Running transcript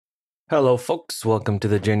Hello, folks. Welcome to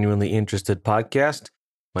the Genuinely Interested podcast.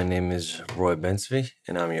 My name is Roy Bensby,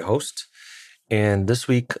 and I'm your host. And this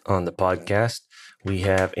week on the podcast, we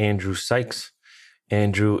have Andrew Sykes.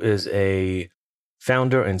 Andrew is a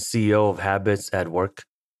founder and CEO of Habits at Work,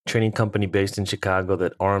 training company based in Chicago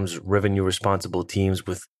that arms revenue responsible teams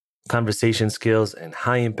with conversation skills and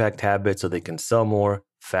high impact habits so they can sell more,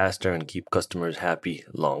 faster, and keep customers happy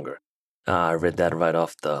longer. I read that right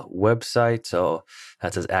off the website, so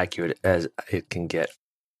that's as accurate as it can get.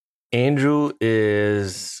 Andrew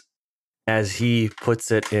is, as he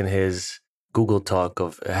puts it in his Google talk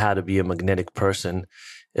of how to be a magnetic person,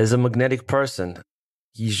 is a magnetic person.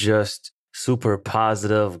 He's just super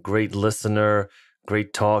positive, great listener,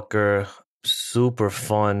 great talker, super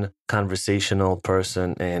fun, conversational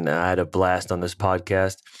person. And I had a blast on this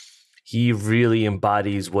podcast. He really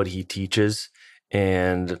embodies what he teaches.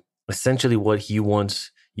 And essentially what he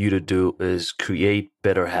wants you to do is create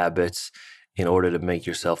better habits in order to make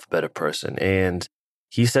yourself a better person. And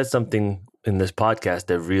he said something in this podcast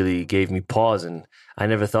that really gave me pause. And I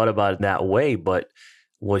never thought about it that way. But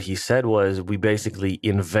what he said was we basically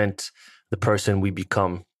invent the person we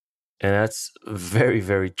become. And that's very,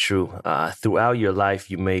 very true. Throughout your life,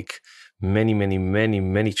 you make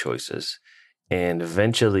many choices. And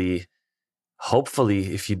eventually,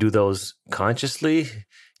 hopefully, if you do those consciously,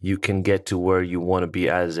 you can get to where you want to be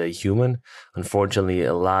as a human. Unfortunately,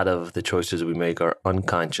 a lot of the choices we make are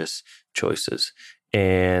unconscious choices.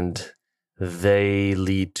 And they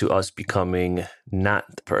lead to us becoming not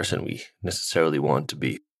the person we necessarily want to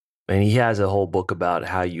be. And he has a whole book about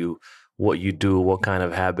what you do, what kind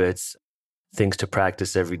of habits, things to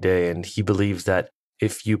practice every day. And he believes that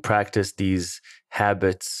if you practice these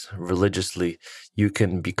habits religiously, you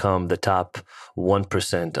can become the top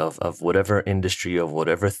 1% of whatever industry, of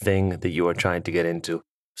whatever thing that you are trying to get into.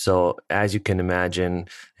 So as you can imagine,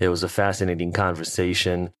 it was a fascinating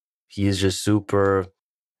conversation. He is just super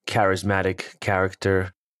charismatic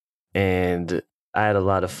character, and I had a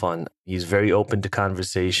lot of fun. He's very open to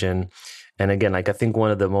conversation. And again, I think one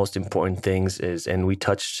of the most important things is, and we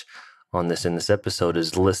touched on this in this episode,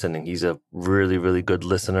 is listening. He's a really good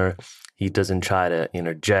listener. He doesn't try to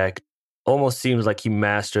interject. Almost seems like he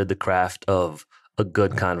mastered the craft of a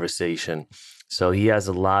good conversation. So he has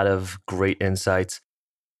a lot of great insights.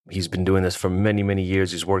 He's been doing this for many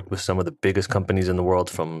years. He's worked with some of the biggest companies in the world,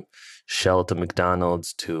 from Shell to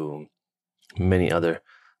McDonald's to many other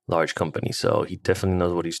large companies. So he definitely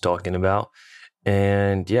knows what he's talking about.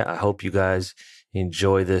 And yeah, I hope you guys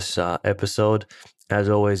enjoy this episode. As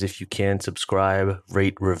always, if you can, subscribe,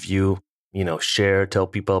 rate, review, share, tell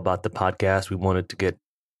people about the podcast. We want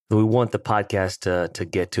the podcast to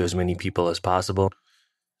get to as many people as possible.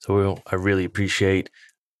 So I really appreciate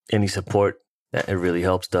any support. That it really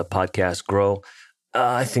helps the podcast grow.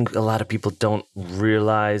 I think a lot of people don't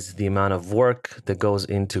realize the amount of work that goes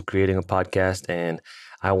into creating a podcast, and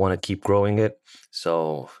I want to keep growing it.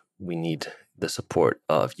 So we need the support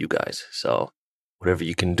of you guys. So whatever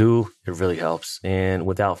you can do, it really helps. And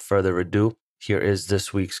without further ado, here is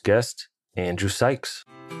this week's guest, Andrew Sykes.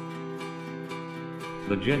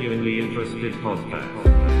 The Genuinely Interested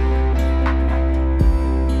Podcast.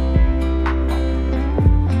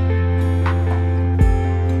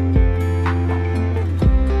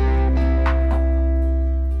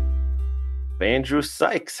 Andrew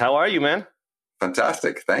Sykes, how are you, man?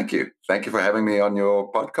 Fantastic. Thank you. Thank you for having me on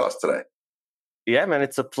your podcast today. Yeah, man,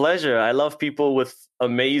 it's a pleasure. I love people with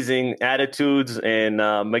amazing attitudes and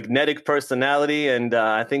magnetic personality, and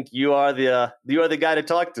I think you are the guy to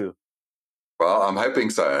talk to. Well, I'm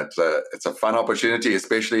hoping so. It's a fun opportunity,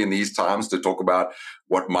 especially in these times, to talk about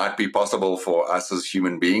what might be possible for us as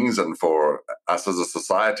human beings and for us as a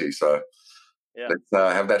society. So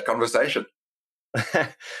let's have that conversation.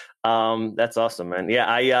 That's awesome, man.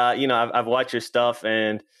 Yeah, I've watched your stuff,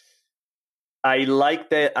 and I like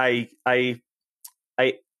that. I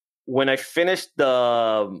when I finished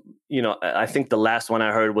I think the last one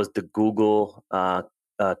I heard was the Google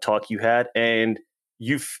talk you had, and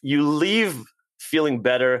you leave feeling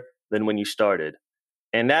better than when you started,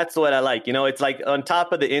 and that's what I like. It's like on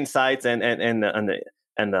top of the insights and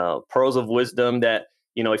the pearls of wisdom that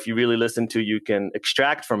if you really listen to, you can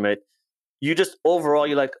extract from it. You just overall,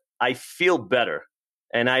 you're like, I feel better.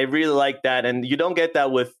 And I really like that. And you don't get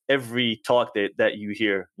that with every talk that you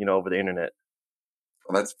hear, over the internet.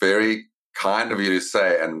 Well, that's very kind of you to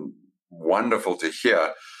say and wonderful to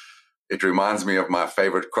hear. It reminds me of my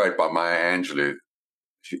favorite quote by Maya Angelou.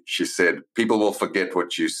 She said, people will forget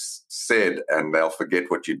what you said and they'll forget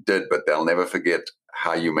what you did, but they'll never forget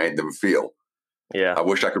how you made them feel. Yeah. I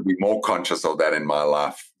wish I could be more conscious of that in my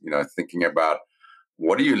life, thinking about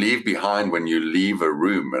what do you leave behind when you leave a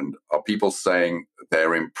room? And are people saying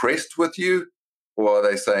they're impressed with you, or are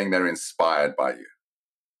they saying they're inspired by you?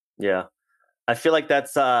 Yeah. I feel like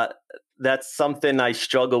that's something I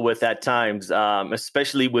struggle with at times,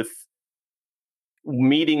 especially with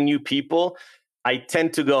meeting new people. I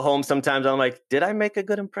tend to go home sometimes. I'm like, did I make a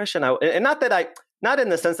good impression? And not in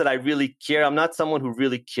the sense that I really care. I'm not someone who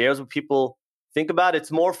really cares what people think about.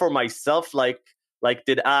 It's more for myself. Like,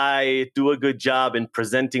 did I do a good job in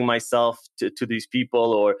presenting myself to these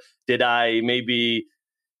people, or did I maybe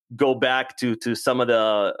go back to some of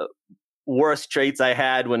the worst traits I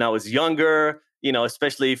had when I was younger?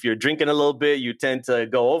 Especially if you're drinking a little bit, you tend to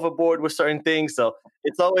go overboard with certain things. So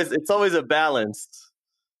it's always a balance.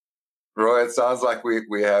 Roy, it sounds like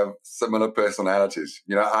we have similar personalities.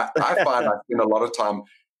 I find I spend a lot of time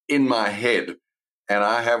in my head, and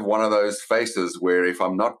I have one of those faces where if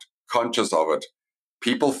I'm not conscious of it,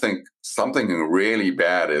 people think something really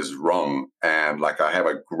bad is wrong. And like I have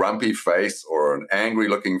a grumpy face or an angry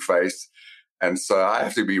looking face. And so I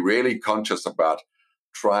have to be really conscious about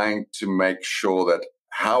trying to make sure that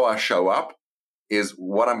how I show up is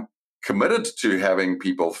what I'm committed to having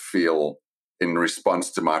people feel in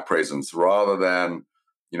response to my presence, rather than,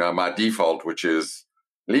 my default, which is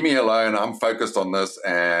leave me alone. I'm focused on this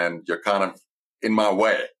and you're kind of in my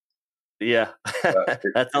way. Yeah, It,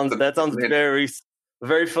 that sounds very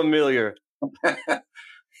very familiar.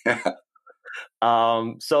 yeah.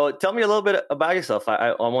 So tell me a little bit about yourself.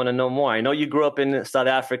 I want to know more. I know you grew up in South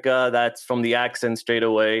Africa. That's from the accent straight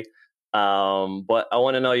away. But I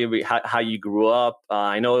want to know how you grew up.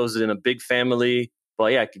 I know it was in a big family,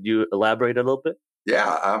 but yeah, could you elaborate a little bit?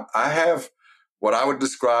 Yeah, I have what I would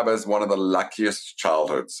describe as one of the luckiest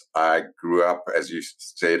childhoods. I grew up, as you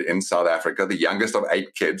said, in South Africa, the youngest of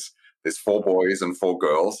 8 kids. There's 4 boys and 4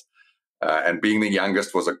 girls. And being the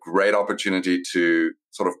youngest was a great opportunity to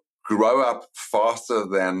sort of grow up faster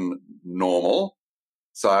than normal.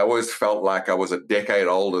 So I always felt like I was a decade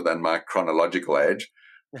older than my chronological age,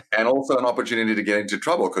 and also an opportunity to get into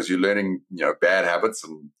trouble because you're learning, bad habits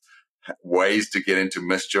and ways to get into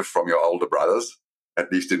mischief from your older brothers,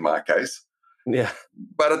 at least in my case. Yeah,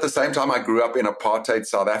 But at the same time, I grew up in apartheid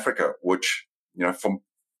South Africa, which, from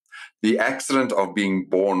the accident of being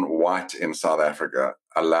born white in South Africa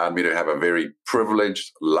allowed me to have a very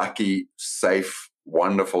privileged, lucky, safe,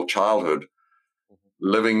 wonderful childhood,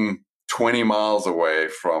 living 20 miles away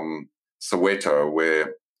from Soweto,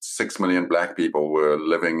 where 6 million black people were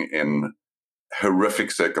living in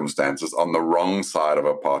horrific circumstances on the wrong side of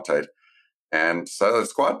apartheid. And so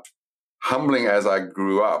it's quite humbling as I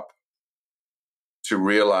grew up to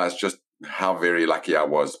realize just how very lucky I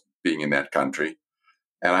was being in that country.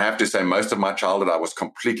 And I have to say, most of my childhood, I was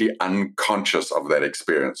completely unconscious of that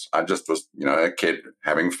experience. I just was, a kid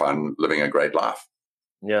having fun, living a great life.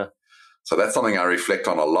 yeah, So that's something I reflect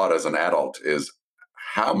on a lot as an adult is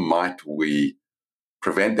how might we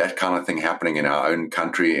prevent that kind of thing happening in our own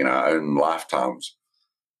country, in our own lifetimes,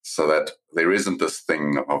 so that there isn't this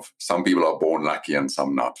thing of some people are born lucky and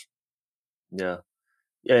some not. yeah.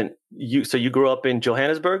 And you grew up in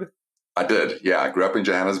Johannesburg? I did. Yeah, I grew up in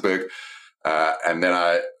Johannesburg. And then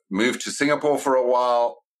I moved to Singapore for a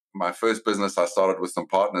while. My first business I started with some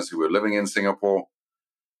partners who were living in Singapore,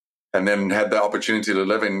 and then had the opportunity to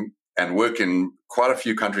live in and work in quite a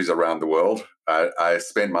few countries around the world. I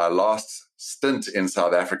spent my last stint in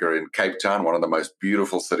South Africa in Cape Town, one of the most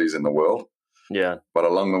beautiful cities in the world. Yeah, But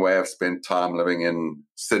along the way, I've spent time living in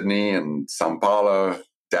Sydney and Sao Paulo,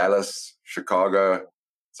 Dallas, Chicago,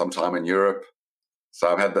 some time in Europe. So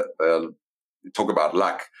I've had talk about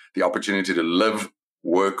luck, the opportunity to live,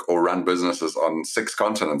 work, or run businesses on 6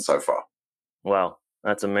 continents so far. wow,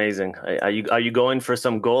 that's amazing. Are you going for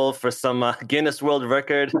some goal, for some Guinness World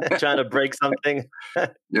Record, trying to break something?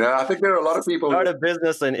 I think there are a lot of people. Start a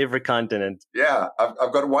business in every continent. Yeah,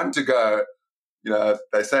 I've got one to go.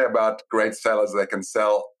 They say about great sellers, they can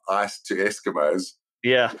sell ice to Eskimos.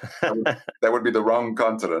 Yeah, That would be the wrong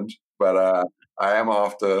continent, but I am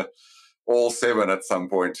after all 7 at some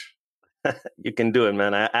point. you can do it,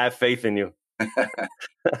 man. I have faith in you.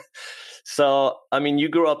 So, I mean, you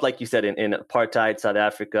grew up, like you said, in apartheid South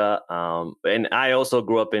Africa. And I also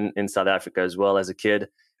grew up in South Africa as well as a kid.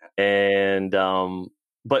 And,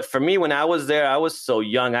 but for me, when I was there, I was so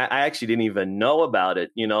young. I actually didn't even know about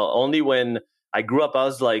it. Only when I grew up,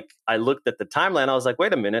 I looked at the timeline. I was like,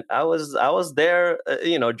 wait a minute, I was there,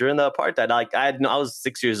 during the apartheid. Like I was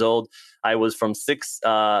 6 years old. I was from 6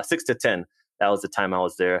 to 10. That was the time I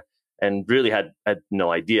was there, and really had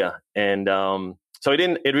no idea. And so it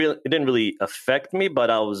didn't really affect me. But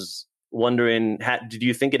I was wondering, did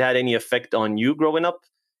you think it had any effect on you growing up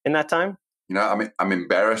in that time? I'm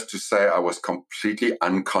embarrassed to say I was completely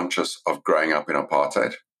unconscious of growing up in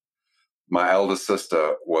apartheid. My elder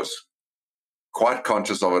sister was quite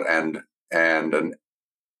conscious of it, and an,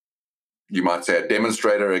 you might say, a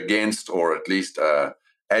demonstrator against, or at least a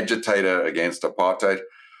agitator against apartheid.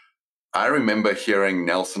 I remember hearing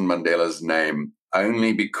Nelson Mandela's name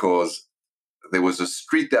only because there was a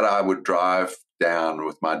street that I would drive down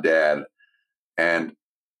with my dad, and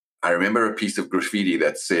I remember a piece of graffiti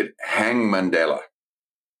that said, "Hang Mandela."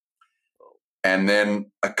 And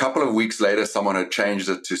then a couple of weeks later, someone had changed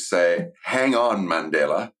it to say, "Hang on,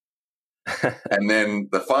 Mandela." And then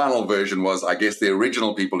the final version was, I guess, the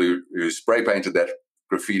original people who spray painted that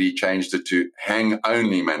graffiti changed it to "Hang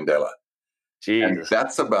only Mandela." And Jesus.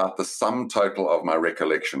 that's about the sum total of my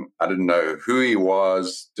recollection. I didn't know who he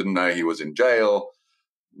was, didn't know he was in jail,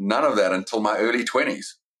 none of that until my early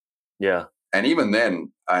 20s. Yeah. And even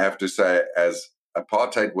then, I have to say, as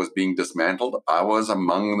apartheid was being dismantled, I was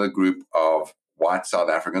among the group of white South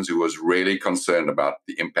Africans who was really concerned about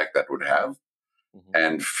the impact that would have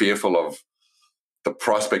and fearful of the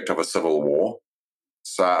prospect of a civil war.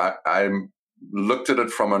 So I looked at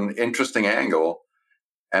it from an interesting angle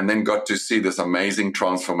and then got to see this amazing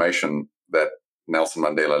transformation that Nelson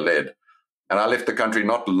Mandela led. And I left the country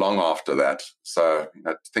not long after that. So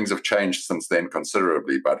things have changed since then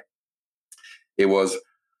considerably, but it was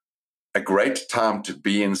a great time to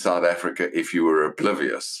be in South Africa if you were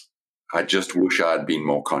oblivious. I just wish I had been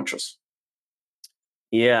more conscious.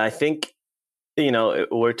 Yeah, I think,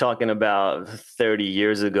 we're talking about 30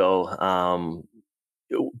 years ago,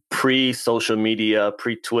 pre-social media,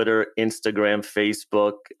 pre-Twitter, Instagram,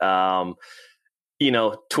 Facebook,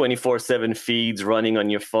 24/7 feeds running on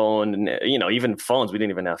your phone, and, even phones. We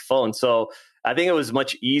didn't even have phones. So I think it was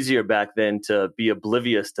much easier back then to be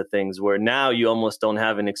oblivious to things, where now you almost don't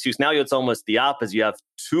have an excuse. Now it's almost the opposite. You have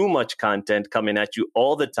too much content coming at you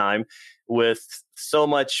all the time with so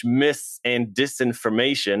much mis and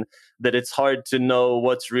disinformation that it's hard to know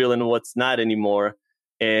what's real and what's not anymore.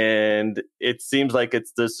 And it seems like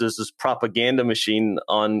it's this propaganda machine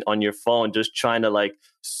on your phone, just trying to like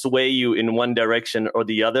sway you in one direction or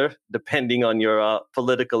the other, depending on your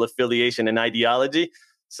political affiliation and ideology.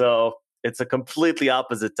 So it's a completely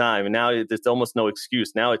opposite time. And now there's almost no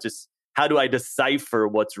excuse. Now it's just, how do I decipher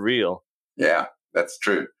what's real? Yeah, that's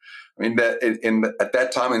true. I mean, at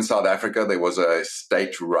that time in South Africa, there was a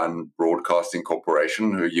state-run broadcasting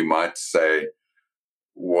corporation who you might say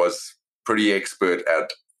was pretty expert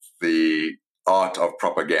at the art of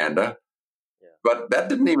propaganda. Yeah. But that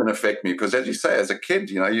didn't even affect me because, as you say, as a kid,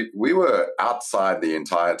 we were outside the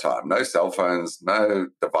entire time. No cell phones, no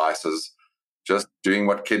devices, just doing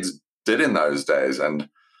what kids did in those days. And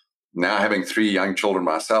now, having 3 young children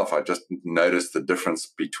myself, I just noticed the difference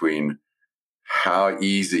between how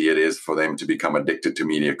easy it is for them to become addicted to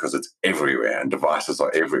media because it's everywhere and devices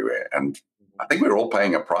are everywhere. And I think we're all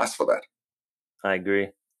paying a price for that. I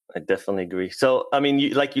agree. I definitely agree. So, I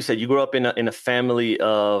mean, like you said, you grew up in a family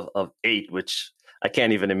of 8, which I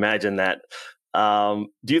can't even imagine that.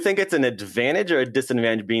 Do you think it's an advantage or a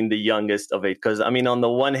disadvantage being the youngest of 8? Because, I mean, on the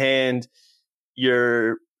one hand,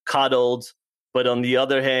 you're coddled, but on the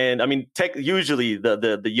other hand, I mean, usually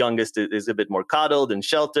the youngest is a bit more coddled and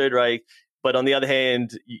sheltered, right? But on the other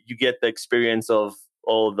hand, you get the experience of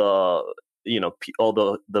all the, all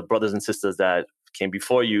the brothers and sisters that came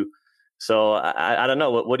before you. So I don't know.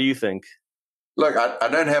 What do you think? Look, I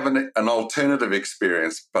don't have an alternative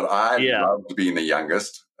experience, but I Yeah. loved being the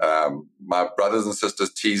youngest. My brothers and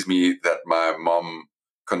sisters tease me that my mom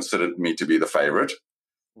considered me to be the favorite.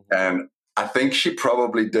 And I think she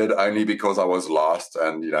probably did only because I was last.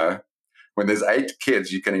 And, when there's 8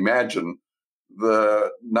 kids, you can imagine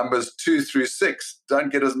the numbers 2 through 6 don't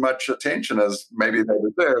get as much attention as maybe they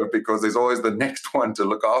deserve because there's always the next one to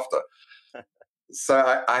look after.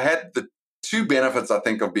 So I had the 2 benefits, I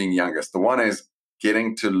think, of being youngest. The one is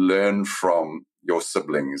getting to learn from your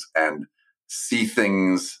siblings and see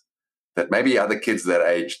things that maybe other kids that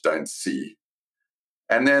age don't see.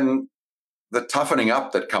 And then the toughening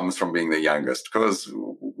up that comes from being the youngest, because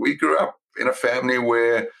we grew up in a family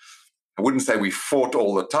where I wouldn't say we fought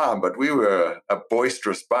all the time, but we were a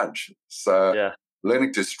boisterous bunch. So Yeah.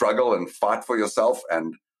 learning to struggle and fight for yourself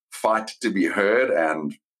and fight to be heard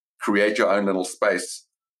and create your own little space,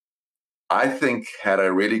 I think had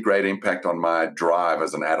a really great impact on my drive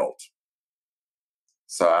as an adult.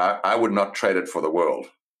 So I would not trade it for the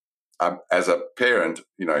world. As a parent,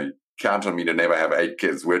 count on me to never have 8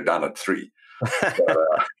 kids. We're done at 3.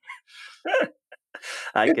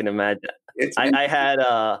 I can imagine.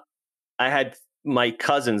 I had my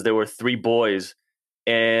cousins. There were 3 boys,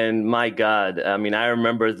 And my God, I mean, I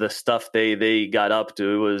remember the stuff they got up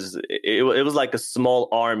to. It was like a small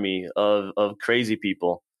army of crazy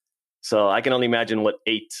people. So I can only imagine what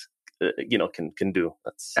eight, can do.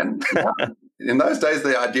 That's And in those days,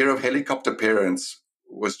 the idea of helicopter parents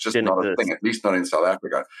was just didn't not a exist. thing, at least not in South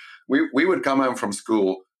Africa. We would come home from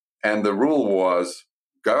school, and the rule was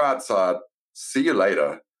go outside, see you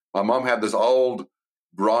later. My mom had this old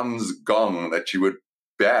bronze gong that she would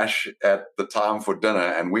bash at the time for dinner,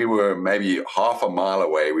 and we were maybe half a mile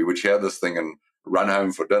away. We would hear this thing and run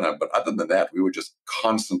home for dinner. But other than that, we were just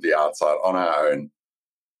constantly outside on our own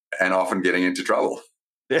and often getting into trouble.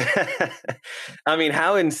 I mean,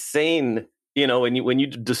 how insane, when you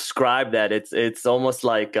describe that, it's almost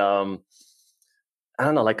like I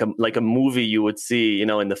don't know, like a movie you would see, in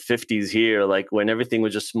the 50s here, like when everything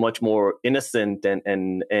was just much more innocent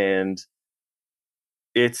and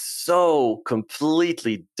it's so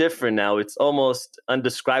completely different now. It's almost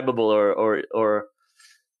undescribable or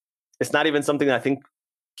it's not even something I think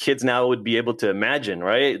kids now would be able to imagine,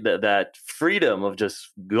 right? That freedom of just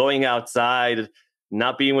going outside,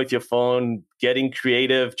 not being with your phone, getting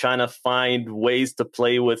creative, trying to find ways to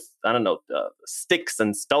play with, I don't know, sticks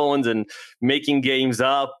and stones and making games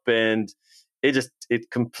up. And it's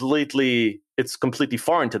completely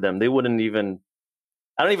foreign to them. They wouldn't even,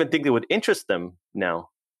 I don't even think it would interest them now.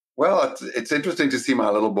 Well, it's interesting to see my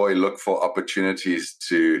little boy look for opportunities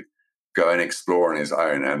to go and explore on his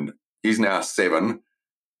own. And he's now 7.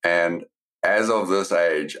 And as of this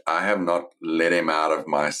age, I have not let him out of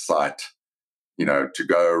my sight, to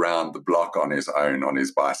go around the block on his own on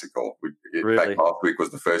his bicycle. In fact, Really? last week was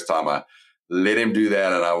the first time I let him do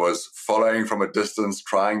that. And I was following from a distance,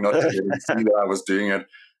 trying not to let him see that I was doing it.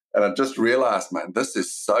 And I just realized, man, this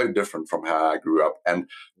is so different from how I grew up, and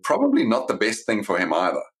probably not the best thing for him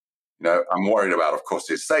either. I'm worried about, of course,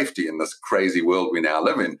 his safety in this crazy world we now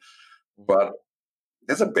live in. But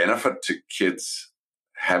there's a benefit to kids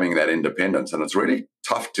having that independence. And it's really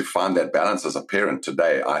tough to find that balance as a parent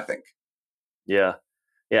today, I think. Yeah.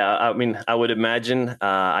 Yeah. I mean, I would imagine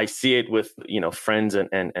I see it with, friends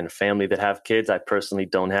and family that have kids. I personally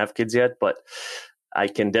don't have kids yet, but I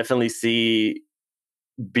can definitely see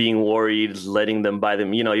being worried, letting them by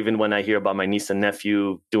them, even when I hear about my niece and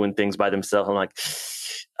nephew doing things by themselves, I'm like,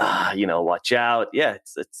 watch out. Yeah,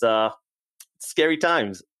 it's scary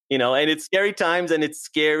times, and it's scary times and it's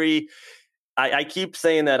scary. I keep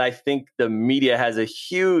saying that I think the media has a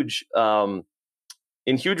huge,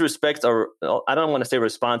 in huge respects, or I don't want to say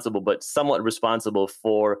responsible, but somewhat responsible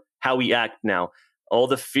for how we act now. All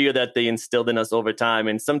the fear that they instilled in us over time.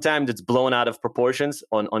 And sometimes it's blown out of proportions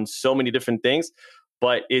on so many different things.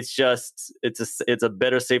 But it's a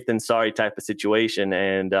better safe than sorry type of situation.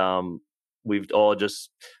 And we're all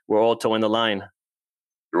towing the line.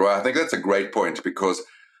 Well, I think that's a great point, because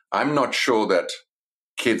I'm not sure that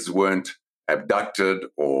kids weren't abducted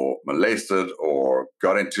or molested or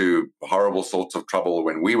got into horrible sorts of trouble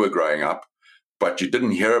when we were growing up, but you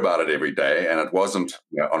didn't hear about it every day, and it wasn't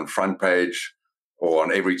on front page or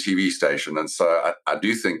on every TV station. And so I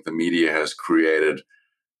do think the media has created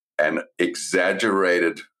an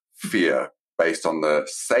exaggerated fear based on the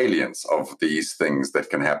salience of these things that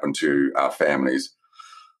can happen to our families.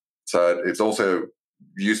 So it's also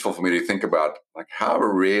useful for me to think about, like, how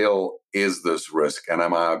real is this risk? And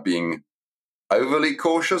am I being overly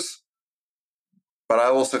cautious? But I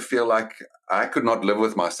also feel like I could not live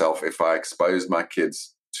with myself if I exposed my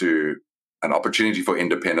kids to an opportunity for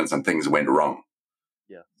independence and things went wrong.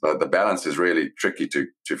 Yeah. So the balance is really tricky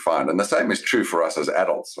to find. And the same is true for us as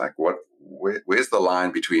adults. Like, where's the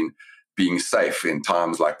line between being safe in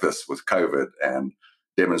times like this with COVID and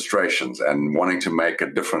demonstrations and wanting to make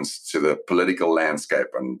a difference to the political landscape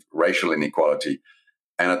and racial inequality,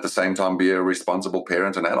 and at the same time be a responsible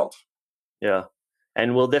parent and adult? Yeah.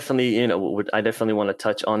 And we'll definitely, I definitely want to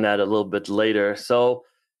touch on that a little bit later. So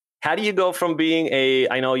how do you go from being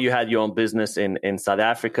I know you had your own business in South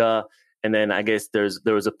Africa, and then I guess there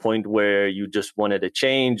was a point where you just wanted to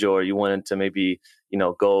change, or you wanted to maybe,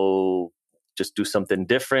 go just do something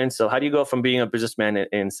different. So how do you go from being a businessman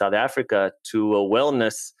in South Africa to a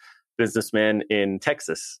wellness businessman in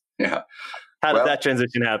Texas? Yeah. How did that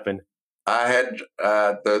transition happen? I had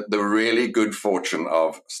the really good fortune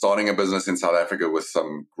of starting a business in South Africa with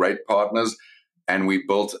some great partners, and we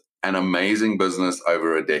built an amazing business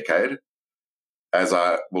over a decade. As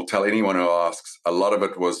I will tell anyone who asks, a lot of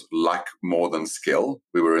it was luck more than skill.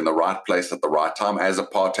 We were in the right place at the right time. As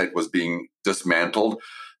apartheid was being dismantled,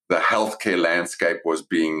 the healthcare landscape was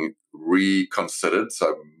being reconsidered.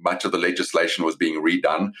 So much of the legislation was being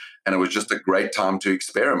redone, and it was just a great time to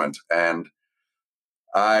experiment. And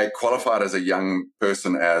I qualified as a young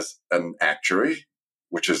person as an actuary,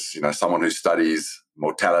 which is, someone who studies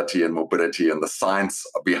mortality and morbidity and the science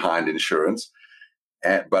behind insurance.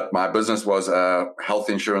 But my business was a health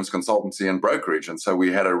insurance consultancy and brokerage. And so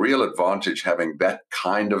we had a real advantage having that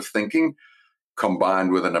kind of thinking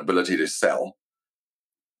combined with an ability to sell.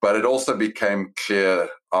 But it also became clear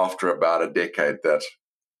after about a decade that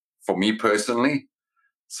for me personally,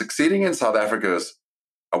 succeeding in South Africa is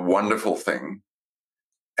a wonderful thing.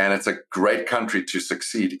 And it's a great country to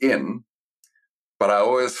succeed in. But I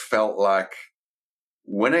always felt like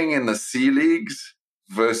winning in the C leagues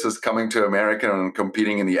versus coming to America and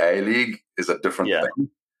competing in the A League is a different thing.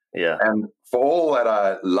 Yeah. And for all that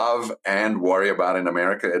I love and worry about in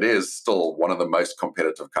America, it is still one of the most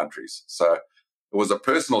competitive countries. So it was a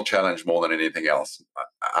personal challenge more than anything else.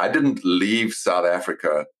 I didn't leave South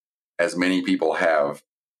Africa as many people have.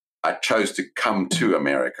 I chose to come to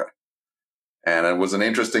America. And it was an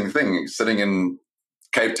interesting thing sitting in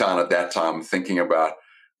Cape Town at that time, thinking about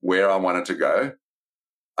where I wanted to go.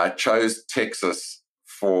 I chose Texas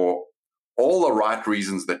for all the right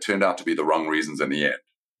reasons that turned out to be the wrong reasons in the end.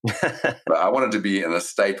 But I wanted to be in a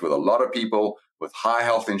state with a lot of people, with high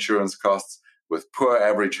health insurance costs, with poor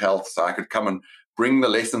average health, so I could come and bring the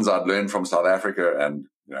lessons I'd learned from South Africa and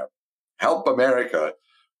help America.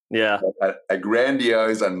 Yeah, a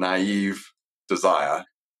grandiose and naive desire.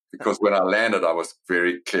 Because when I landed, I was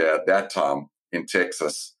very clear at that time in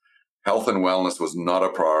Texas, health and wellness was not a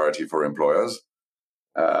priority for employers.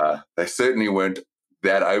 They certainly weren't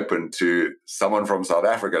that open to someone from South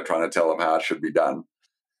Africa trying to tell them how it should be done.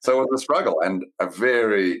 So it was a struggle and a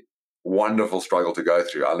very wonderful struggle to go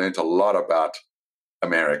through. I learned a lot about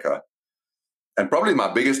America. And probably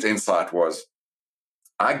my biggest insight was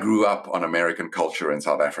I grew up on American culture in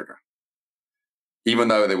South Africa. Even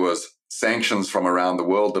though there was sanctions from around the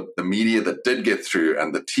world, the media that did get through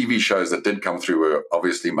and the TV shows that did come through were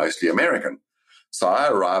obviously mostly American. So I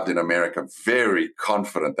arrived in America very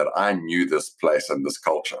confident that I knew this place and this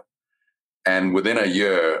culture. And within a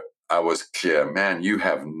year, I was clear, man, you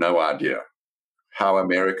have no idea how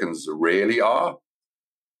Americans really are.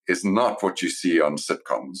 Is not what you see on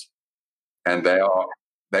sitcoms. And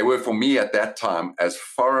they were for me at that time as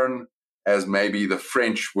foreign as maybe the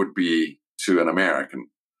French would be to an American.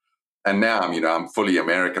 And now I'm fully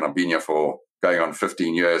American. I've been here for going on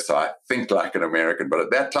 15 years, so I think like an American. But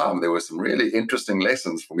at that time, there were some really interesting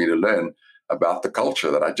lessons for me to learn about the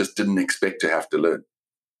culture that I just didn't expect to have to learn.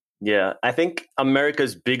 Yeah, I think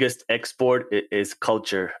America's biggest export is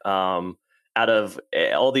culture. Out of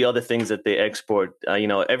all the other things that they export,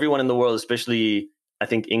 everyone in the world, especially I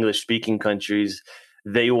think English-speaking countries,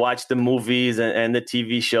 they watch the movies and the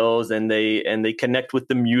TV shows, and they connect with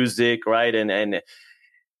the music, right? And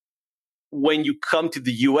when you come to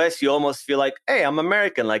the US, you almost feel like, hey, I'm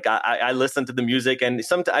American. Like I listen to the music, and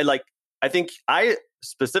sometimes I think I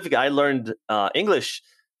learned English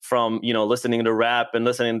from listening to rap and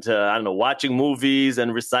listening to watching movies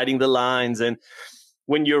and reciting the lines. And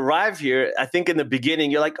when you arrive here, I think in the beginning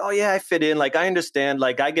you're like, oh yeah, I fit in. Like I understand.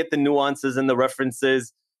 Like I get the nuances and the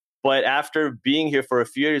references. But after being here for a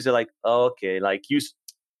few years, you're like, oh, okay, like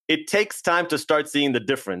it takes time to start seeing the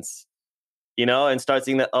difference. And start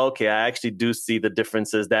seeing that, okay, I actually do see the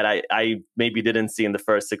differences that I maybe didn't see in the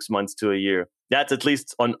first 6 months to a year. That's at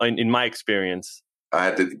least in my experience. I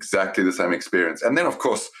had exactly the same experience. And then, of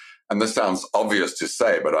course, and this sounds obvious to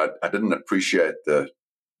say, but I didn't appreciate the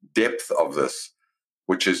depth of this,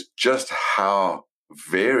 which is just how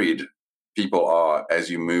varied people are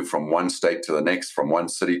as you move from one state to the next, from one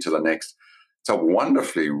city to the next. It's a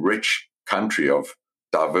wonderfully rich country of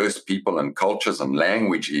diverse people and cultures and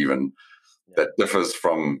language even. That differs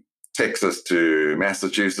from Texas to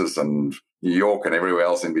Massachusetts and New York and everywhere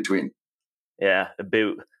else in between. Yeah, a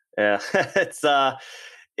bit. Yeah,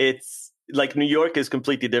 it's like New York is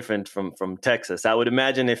completely different from Texas. I would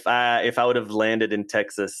imagine if I would have landed in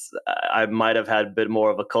Texas, I might have had a bit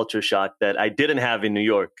more of a culture shock that I didn't have in New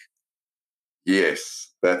York. Yes,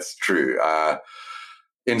 that's true.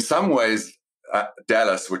 In some ways,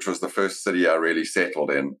 Dallas, which was the first city I really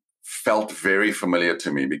settled in, felt very familiar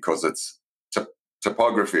to me because its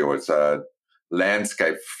topography or its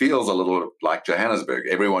landscape feels a little like Johannesburg.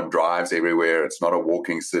 Everyone drives everywhere. It's not a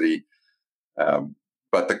walking city.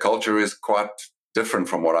 But the culture is quite different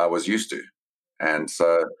from what I was used to. And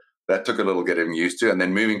so that took a little getting used to. And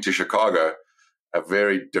then moving to Chicago, a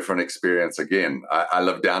very different experience again. I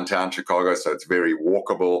live downtown Chicago, so it's very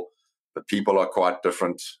walkable. The people are quite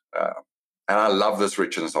different. And I love this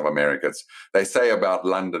richness of America. They say about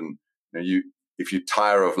London, if you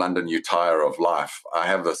tire of London, you tire of life. I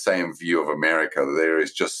have the same view of America. There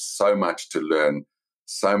is just so much to learn,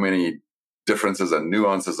 so many differences and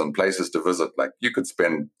nuances and places to visit. Like you could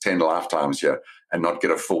spend 10 lifetimes here and not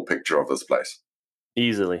get a full picture of this place.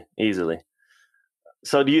 Easily, easily.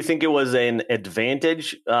 So do you think it was an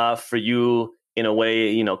advantage for you in a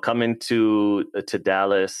way, coming to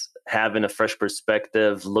Dallas, having a fresh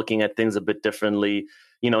perspective, looking at things a bit differently,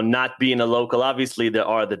 not being a local? Obviously, there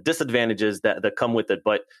are the disadvantages that come with it,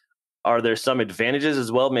 but are there some advantages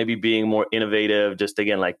as well? Maybe being more innovative, just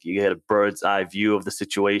again, like you get a bird's eye view of the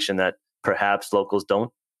situation that perhaps locals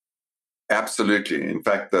don't? Absolutely. In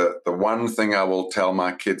fact, the one thing I will tell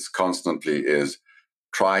my kids constantly is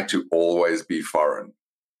try to always be foreign.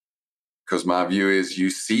 Because my view is you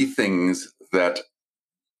see things that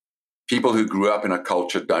people who grew up in a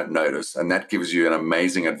culture don't notice, and that gives you an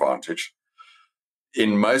amazing advantage.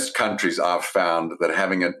 In most countries, I've found that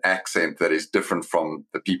having an accent that is different from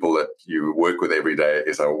the people that you work with every day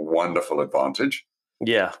is a wonderful advantage.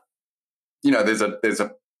 Yeah. There's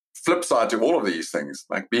a flip side to all of these things.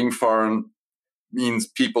 Like being foreign means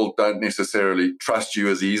people don't necessarily trust you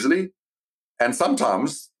as easily. And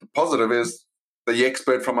sometimes the positive is the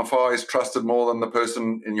expert from afar is trusted more than the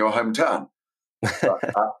person in your hometown.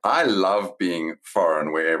 I love being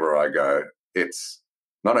foreign wherever I go. It's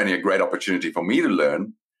not only a great opportunity for me to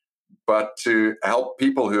learn, but to help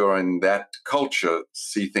people who are in that culture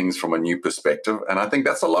see things from a new perspective. And I think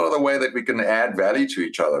that's a lot of the way that we can add value to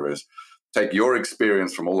each other is take your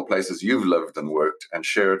experience from all the places you've lived and worked and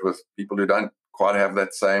share it with people who don't quite have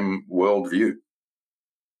that same worldview.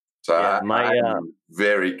 So yeah, I'm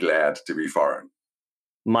very glad to be foreign.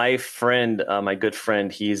 My friend, my good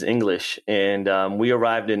friend, he's English, and we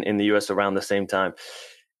arrived in the U.S. around the same time.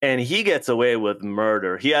 And he gets away with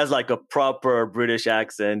murder. He has like a proper British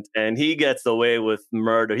accent, and he gets away with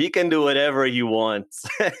murder. He can do whatever he wants.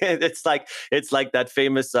 it's like that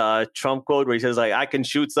famous Trump quote where he says, like, "I can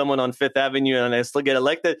shoot someone on Fifth Avenue and I still get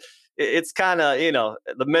elected." It's kind of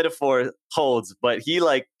the metaphor holds, but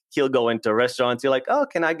he'll go into restaurants. You're like, "Oh,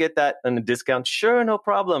 can I get that on a discount?" Sure, no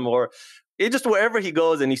problem. Or it just wherever he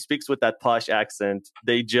goes and he speaks with that posh accent,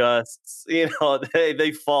 they just,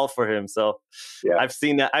 they fall for him. So yeah. I've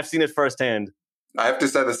seen that. I've seen it firsthand. I have to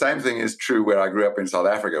say the same thing is true where I grew up in South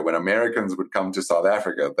Africa. When Americans would come to South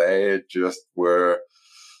Africa, they just were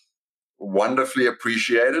wonderfully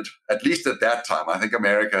appreciated, at least at that time. I think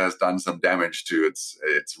America has done some damage to its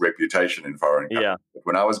reputation in foreign countries. Yeah. But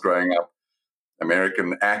when I was growing up,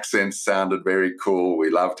 American accents sounded very cool. We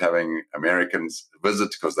loved having Americans visit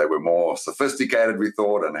because they were more sophisticated, we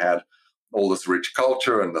thought, and had all this rich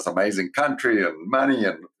culture and this amazing country and money.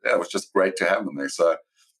 And it was just great to have them there. So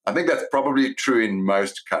I think that's probably true in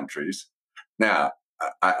most countries. Now,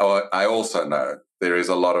 I also know there is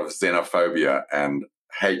a lot of xenophobia and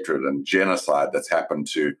hatred and genocide that's happened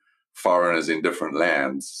to foreigners in different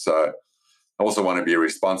lands. So I also want to be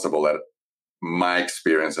responsible that my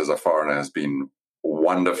experience as a foreigner has been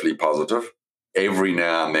wonderfully positive, every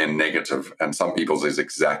now and then negative, and some people's is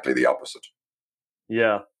exactly the opposite.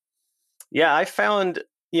 Yeah. Yeah, I found,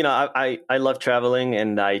 I love traveling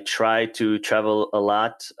and I try to travel a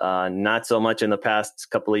lot, not so much in the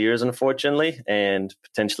past couple of years, unfortunately, and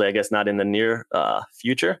potentially, I guess, not in the near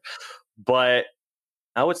future. But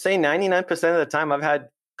I would say 99% of the time I've had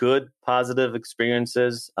good, positive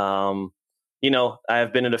experiences. I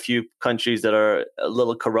have been in a few countries that are a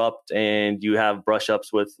little corrupt and you have brush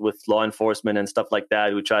ups with law enforcement and stuff like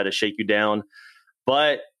that who try to shake you down.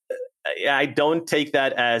 But I don't take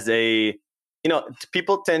that as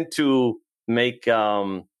people tend to make,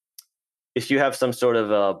 if you have some sort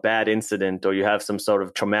of a bad incident or you have some sort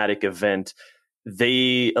of traumatic event,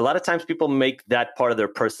 a lot of times people make that part of their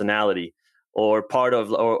personality or part of,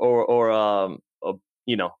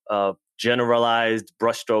 generalized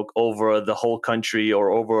brushstroke over the whole country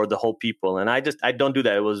or over the whole people. And I don't do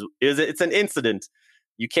that. It's an incident.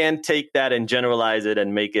 You can't take that and generalize it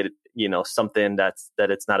and make it, something that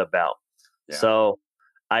it's not about. Yeah. So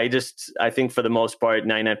I think for the most part,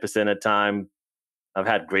 99% of the time, I've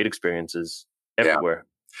had great experiences everywhere.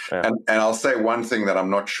 Yeah. And I'll say one thing that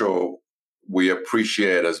I'm not sure we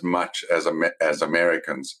appreciate as much as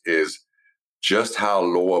Americans is just how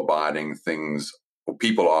law-abiding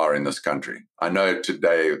people are in this country. I know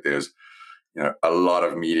today there's a lot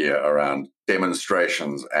of media around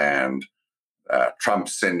demonstrations and Trump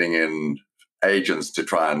sending in agents to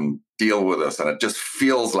try and deal with us, and it just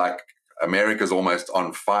feels like America's almost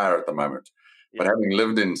on fire at the moment. Yeah. But having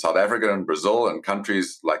lived in South Africa and Brazil and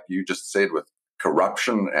countries like you just said with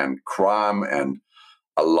corruption and crime and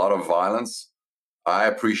a lot of violence, I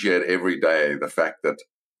appreciate every day the fact that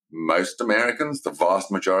most Americans, the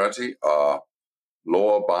vast majority, are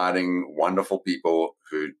law-abiding, wonderful people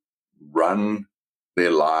who run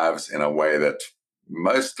their lives in a way that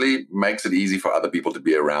mostly makes it easy for other people to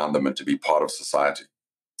be around them and to be part of society.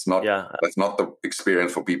 Yeah. That's not the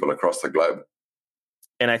experience for people across the globe.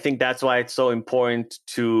 And I think that's why it's so important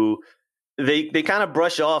to they kind of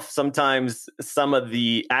brush off sometimes some of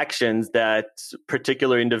the actions that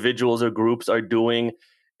particular individuals or groups are doing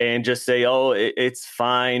and just say, oh, it's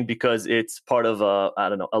fine because it's part of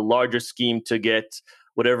a larger scheme to get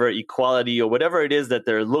whatever equality or whatever it is that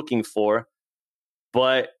they're looking for.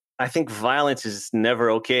 But I think violence is never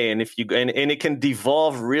okay. And if you and it can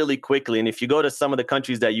devolve really quickly. And if you go to some of the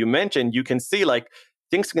countries that you mentioned, you can see like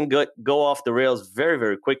things can go off the rails very,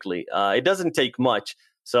 very quickly. It doesn't take much.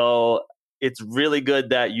 So it's really good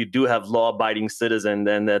that you do have law-abiding citizens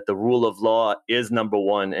and that the rule of law is number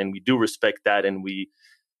one. And we do respect that. And we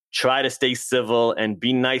try to stay civil and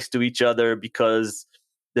be nice to each other because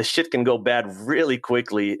the shit can go bad really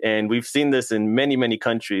quickly. And we've seen this in many, many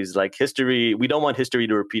countries. Like history, we don't want history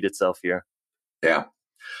to repeat itself here. Yeah.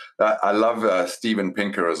 I love Steven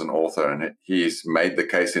Pinker as an author, and he's made the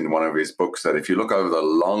case in one of his books that if you look over the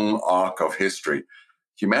long arc of history,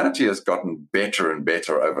 humanity has gotten better and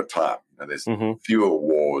better over time. There's fewer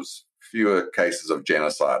wars, fewer cases of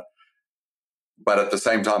genocide. But at the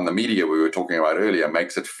same time, the media we were talking about earlier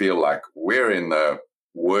makes it feel like we're in the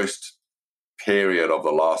worst period of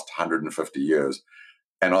the last 150 years.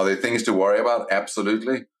 And are there things to worry about?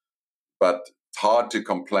 Absolutely. But it's hard to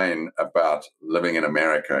complain about living in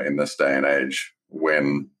America in this day and age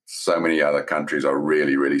when so many other countries are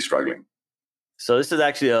really, really struggling. So this is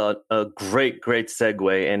actually a great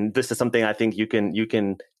segue. And this is something I think you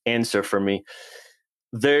can answer for me.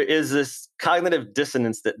 There is this cognitive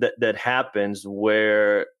dissonance that happens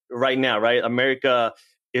where right now, right? America,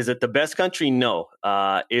 is it the best country? No.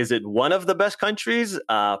 Is it one of the best countries?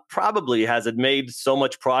 Probably. Has it made so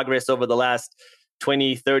much progress over the last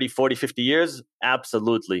 20, 30, 40, 50 years?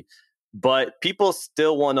 Absolutely. But people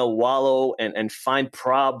still want to wallow and find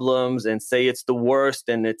problems and say it's the worst.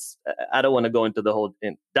 And I don't want to go into the whole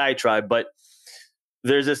diatribe, but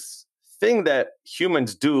there's this thing that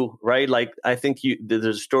humans do, right? Like, I think there's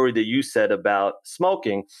a story that you said about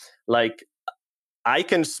smoking. Like, I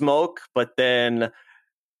can smoke, but then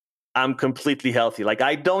I'm completely healthy. Like,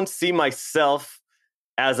 I don't see myself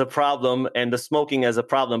as a problem and the smoking as a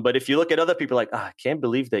problem. But if you look at other people, like, I can't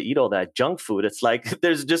believe they eat all that junk food. It's like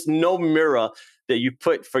there's just no mirror that you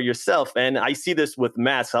put for yourself. And I see this with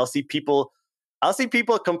masks. I'll see people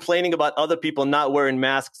complaining about other people not wearing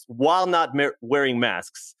masks while not wearing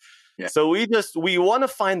masks. Yeah. So we want to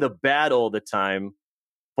find the bad all the time.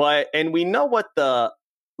 And we know what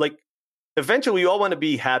eventually we all want to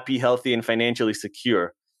be happy, healthy, and financially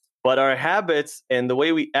secure. But our habits and the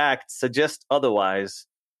way we act suggest otherwise.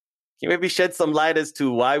 Can you maybe shed some light as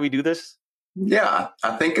to why we do this? Yeah,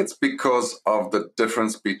 I think it's because of the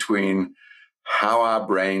difference between how our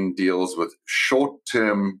brain deals with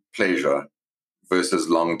short-term pleasure versus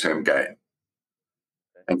long-term gain.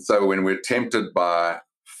 And so when we're tempted by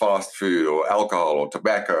fast food or alcohol or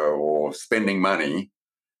tobacco or spending money,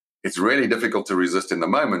 it's really difficult to resist in the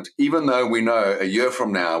moment, even though we know a year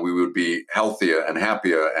from now we would be healthier and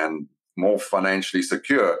happier and more financially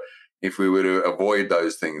secure if we were to avoid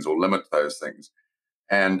those things or limit those things.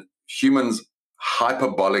 And humans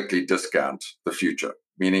hyperbolically discount the future,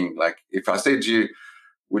 meaning like if I said to you,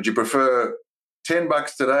 would you prefer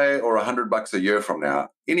 $10 today or $100 a year from now?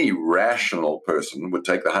 Any rational person would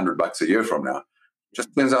take the $100 a year from now. It just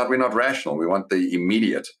turns out we're not rational. We want the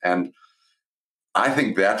immediate. And I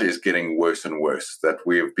think that is getting worse and worse, that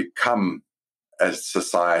we have become a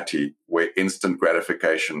society where instant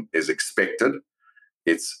gratification is expected.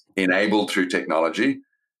 It's enabled through technology.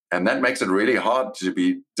 And that makes it really hard to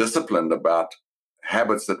be disciplined about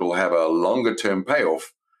habits that will have a longer term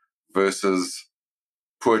payoff versus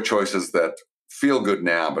poor choices that feel good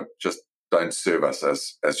now, but just don't serve us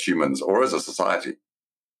as humans or as a society.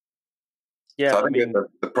 Yeah, so I think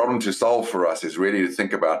the problem to solve for us is really to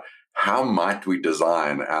think about how might we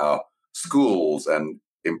design our schools and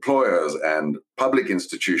employers and public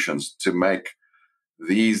institutions to make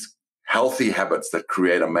these healthy habits that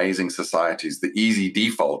create amazing societies the easy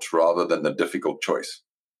default rather than the difficult choice.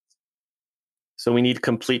 So we need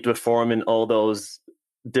complete reform in all those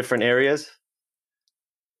different areas?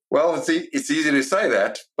 Well, it's easy to say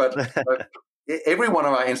that, but every one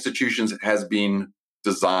of our institutions has been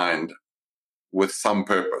designed with some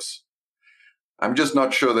purpose. I'm just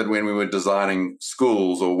not sure that when we were designing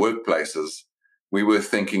schools or workplaces, we were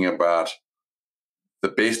thinking about the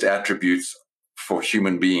best attributes for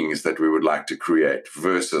human beings that we would like to create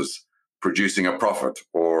versus producing a profit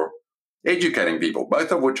or educating people,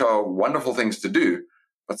 both of which are wonderful things to do,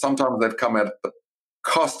 but sometimes they've come at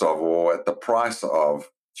cost of or at the price of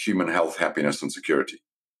human health, happiness, and security.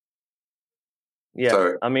 Yeah.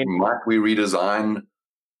 So I mean, might we redesign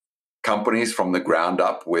companies from the ground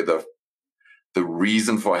up where the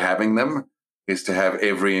reason for having them is to have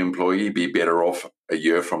every employee be better off a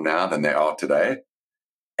year from now than they are today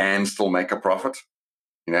and still make a profit?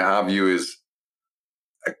 Our view is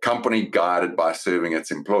a company guided by serving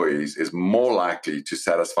its employees is more likely to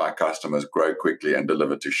satisfy customers, grow quickly, and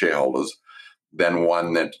deliver to shareholders than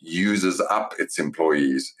one that uses up its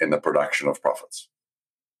employees in the production of profits.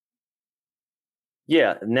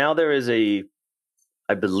 yeah, now there is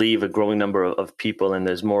I believe, a growing number of people, and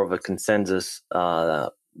there's more of a consensus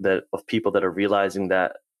that of people that are realizing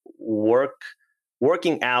that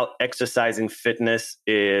working out, exercising, fitness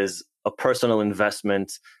is a personal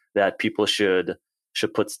investment that people should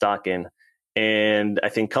put stock in. And I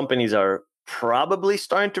think companies are probably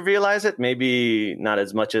starting to realize it, maybe not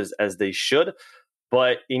as much as they should.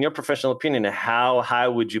 But in your professional opinion, how high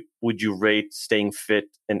would you rate staying fit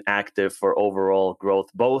and active for overall growth,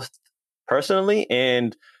 both personally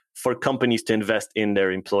and for companies to invest in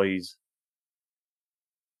their employees?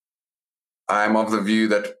 I'm of the view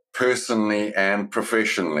that personally and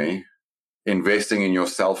professionally, investing in your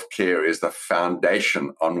self-care is the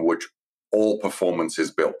foundation on which all performance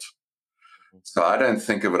is built. So I don't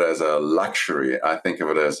think of it as a luxury. I think of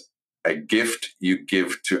it as a gift you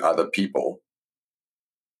give to other people.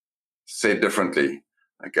 Said differently,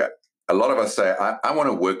 okay, a lot of us say, I want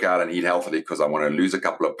to work out and eat healthily because I want to lose a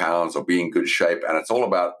couple of pounds or be in good shape. And it's all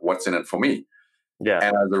about what's in it for me. Yeah.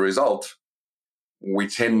 And as a result, we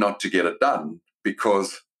tend not to get it done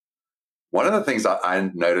because one of the things that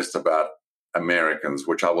I noticed about Americans,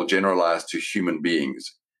 which I will generalize to human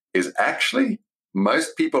beings, is actually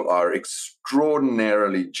most people are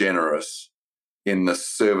extraordinarily generous in the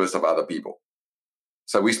service of other people.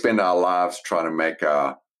 So we spend our lives trying to make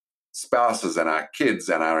our spouses and our kids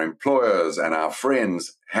and our employers and our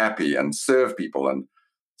friends happy and serve people. And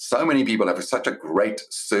so many people have such a great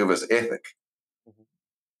service ethic. Mm-hmm.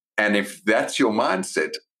 And if that's your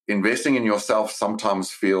mindset, investing in yourself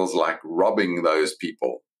sometimes feels like robbing those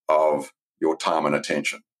people of your time and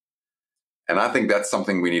attention. And I think that's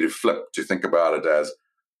something we need to flip, to think about it as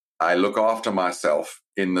I look after myself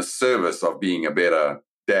in the service of being a better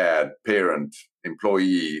dad, parent,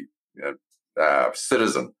 employee,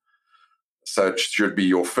 citizen. So it should be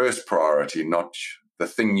your first priority, not the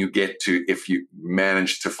thing you get to if you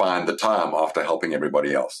manage to find the time after helping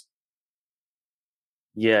everybody else.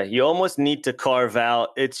 Yeah, you almost need to carve out.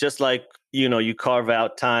 It's just like, you carve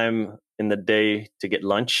out time in the day to get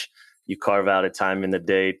lunch. You carve out a time in the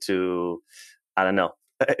day to, I don't know,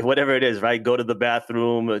 whatever it is, right? Go to the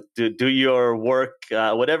bathroom, do your work,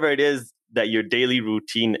 whatever it is that your daily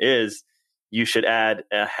routine is. You should add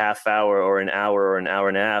a half hour or an hour and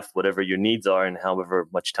a half, whatever your needs are and however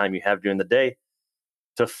much time you have during the day,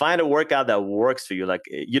 to find a workout that works for you. Like,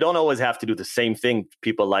 you don't always have to do the same thing.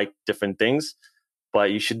 People like different things,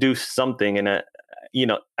 but you should do something. And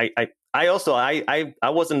I also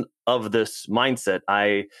wasn't of this mindset.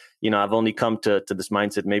 I've only come to this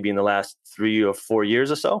mindset maybe in the last 3 or 4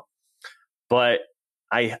 years or so. But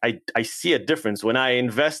I see a difference when I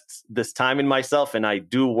invest this time in myself and I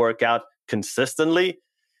do work out consistently.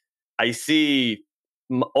 I see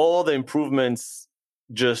all the improvements,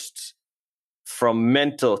 just from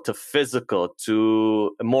mental to physical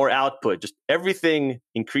to more output. Just everything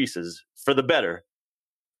increases for the better.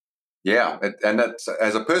 Yeah, and that's,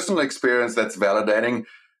 as a personal experience, that's validating.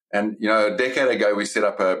 And, a decade ago, we set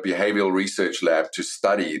up a behavioral research lab to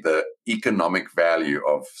study the economic value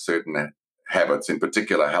of certain habits, in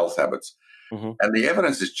particular health habits. Mm-hmm. And the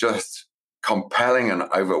evidence is just compelling and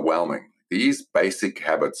overwhelming. These basic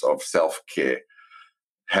habits of self-care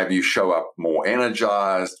have you show up more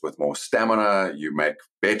energized, with more stamina. You make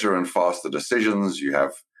better and faster decisions. You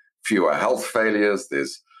have fewer health failures.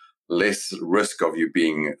 There's less risk of you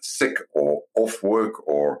being sick or off work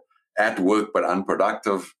or at work but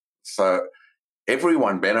unproductive. So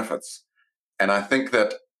everyone benefits. And I think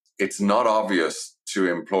that it's not obvious to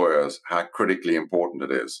employers how critically important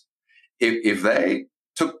it is. If they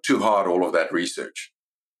took to heart all of that research,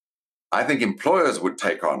 I think employers would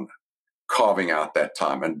take on carving out that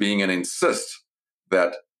time and being and insist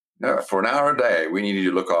that for an hour a day, we need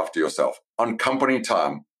you to look after yourself on company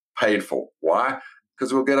time, paid for. Why?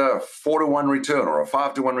 Because we'll get a 4-to-1 return or a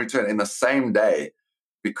 5-to-1 return in the same day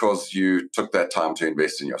because you took that time to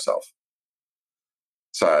invest in yourself.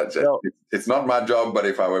 So it's not my job, but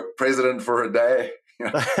if I were president for a day,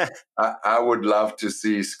 I would love to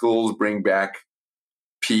see schools bring back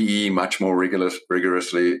PE much more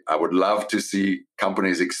rigorously. I would love to see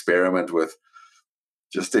companies experiment with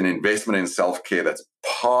just an investment in self-care that's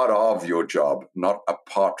part of your job, not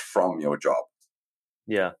apart from your job.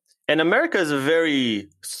 Yeah. And America is a very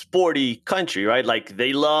sporty country, right? Like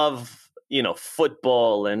they love,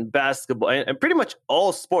 football and basketball and pretty much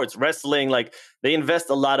all sports, wrestling. Like they invest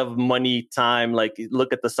a lot of money, time. Like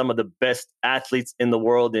look at some of the best athletes in the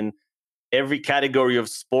world in every category of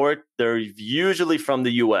sport. They're usually from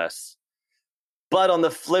the US. But on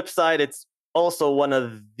the flip side, it's also one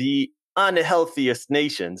of the unhealthiest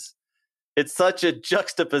nations. It's such a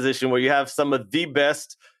juxtaposition where you have some of the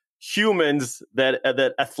best humans that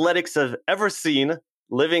athletics have ever seen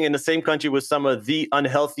living in the same country with some of the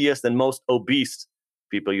unhealthiest and most obese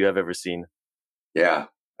people you have ever seen. Yeah.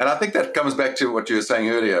 And I think that comes back to what you were saying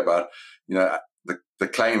earlier about, the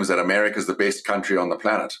claims that America is the best country on the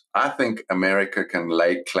planet. I think America can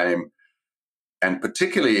lay claim, and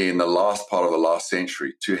particularly in the last part of the last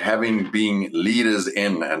century, to having been leaders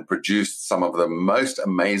in and produced some of the most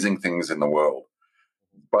amazing things in the world.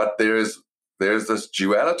 But there's this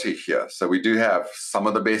duality here. So we do have some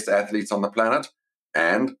of the best athletes on the planet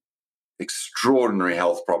and extraordinary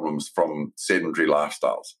health problems from sedentary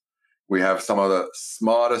lifestyles. We have some of the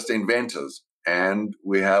smartest inventors, and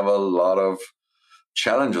we have a lot of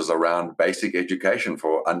challenges around basic education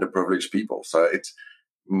for underprivileged people. So it's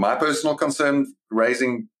my personal concern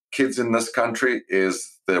raising kids in this country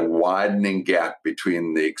is the widening gap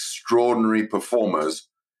between the extraordinary performers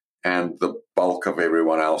and the bulk of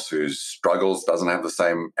everyone else who struggles, doesn't have the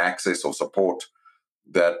same access or support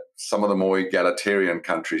that some of the more egalitarian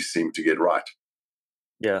countries seem to get right.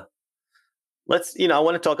 Yeah. I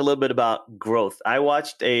want to talk a little bit about growth. I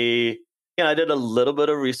watched I did a little bit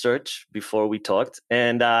of research before we talked,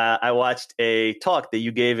 and I watched a talk that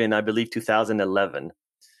you gave in, I believe, 2011.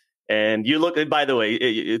 And you look, by the way,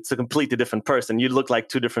 it's a completely different person. You look like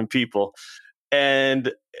two different people.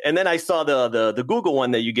 And then I saw the Google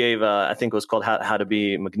one that you gave, I think it was called How to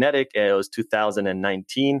Be Magnetic. It was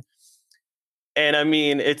 2019. And I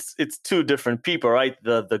mean, it's two different people, right?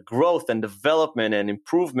 The growth and development and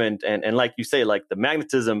improvement and like you say, like the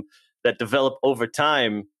magnetism that developed over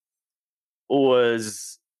time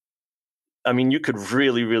was, I mean, you could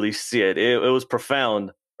really, really see it. It was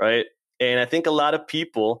profound, right? And I think a lot of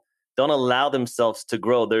people don't allow themselves to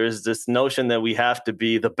grow. There is this notion that we have to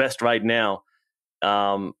be the best right now.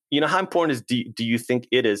 How important do you think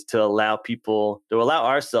it is to allow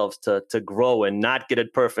ourselves to grow and not get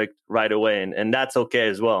it perfect right away? And that's okay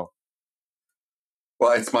as well.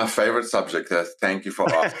 Well, it's my favorite subject. Thank you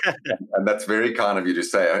for asking. And that's very kind of you to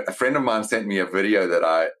say. A friend of mine sent me a video that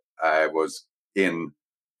I was in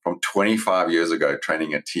from 25 years ago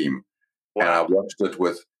training a team. Wow. And I watched it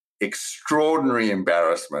with extraordinary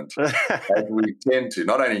embarrassment, as we tend to.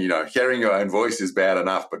 Not only, hearing your own voice is bad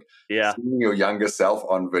enough, but seeing your younger self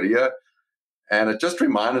on video. And it just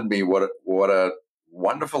reminded me what a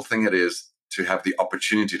wonderful thing it is to have the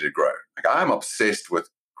opportunity to grow. Like, I'm obsessed with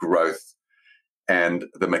growth and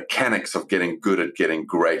the mechanics of getting good at getting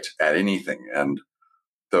great at anything, and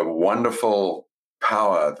the wonderful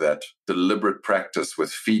power that deliberate practice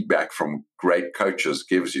with feedback from great coaches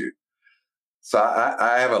gives you. So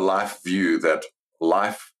I have a life view that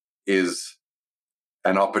life is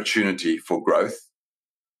an opportunity for growth.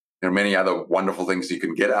 There are many other wonderful things you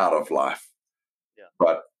can get out of life. Yeah.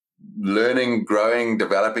 But learning, growing,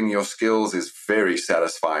 developing your skills is very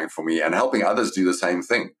satisfying for me, and helping others do the same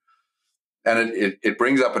thing. And it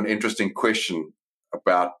brings up an interesting question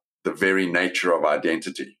about the very nature of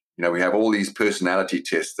identity. We have all these personality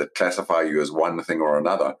tests that classify you as one thing or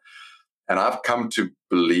another. And I've come to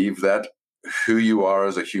believe that who you are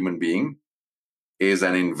as a human being is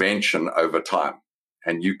an invention over time.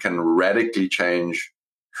 And you can radically change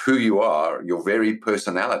who you are, your very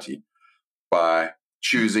personality, by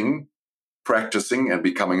choosing, practicing, and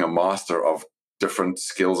becoming a master of different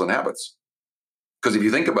skills and habits. Because if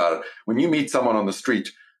you think about it, when you meet someone on the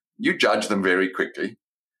street, you judge them very quickly,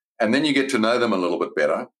 and then you get to know them a little bit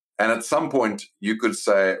better. And at some point, you could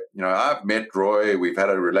say, I've met Roy, we've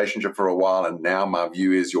had a relationship for a while, and now my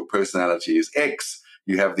view is your personality is X.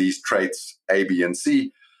 You have these traits A, B, and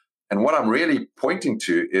C. And what I'm really pointing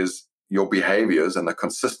to is your behaviors and the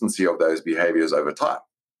consistency of those behaviors over time.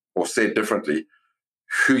 Or said differently,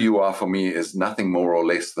 who you are for me is nothing more or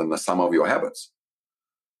less than the sum of your habits.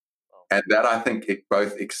 And that, I think, it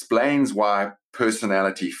both explains why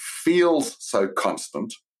personality feels so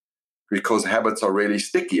constant, because habits are really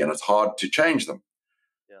sticky and it's hard to change them.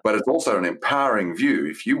 Yeah. But it's also an empowering view.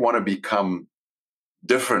 If you want to become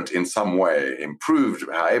different in some way, improved,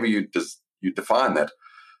 however you define that,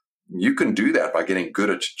 you can do that by getting good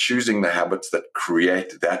at choosing the habits that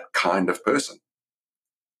create that kind of person.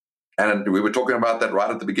 And we were talking about that right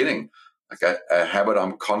at the beginning. Like a habit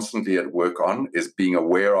I'm constantly at work on is being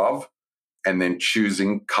aware of and then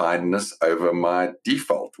choosing kindness over my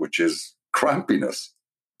default, which is grumpiness.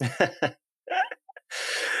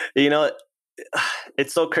 You know,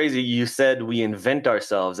 it's so crazy. You said we invent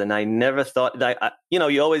ourselves, and I never thought that.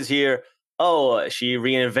 You always hear, "Oh, she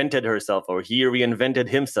reinvented herself," or "He reinvented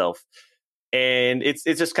himself," and it's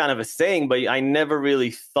just kind of a saying. But I never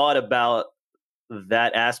really thought about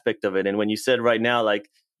that aspect of it. And when you said right now, like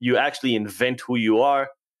you actually invent who you are,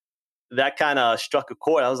 that kind of struck a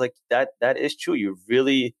chord. I was like, that is true.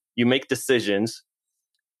 You make decisions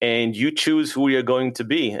and you choose who you're going to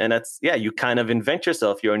be. And you kind of invent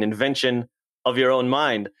yourself. You're an invention of your own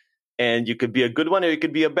mind. And you could be a good one or you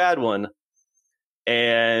could be a bad one.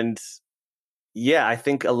 And yeah, I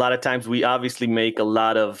think a lot of times we obviously make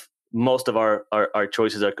most of our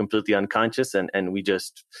choices are completely unconscious and we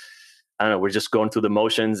just, I don't know, we're just going through the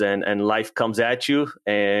motions and life comes at you.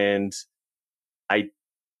 And I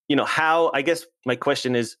guess my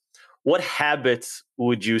question is, what habits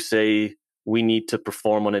would you say we need to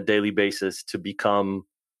perform on a daily basis to become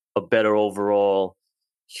a better overall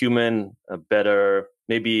human,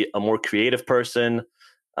 maybe a more creative person?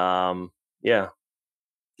 Yeah.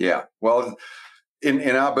 Yeah. Well,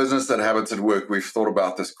 in our business at Habits at Work, we've thought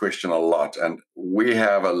about this question a lot. And we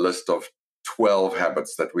have a list of 12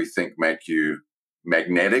 habits that we think make you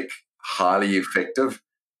magnetic, highly effective,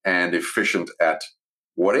 and efficient at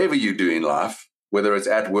whatever you do in life, whether it's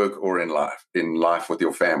at work or in life with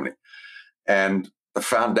your family. And the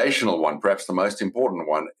foundational one, perhaps the most important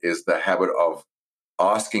one, is the habit of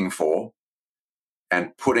asking for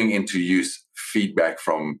and putting into use feedback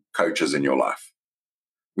from coaches in your life.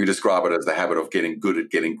 We describe it as the habit of getting good at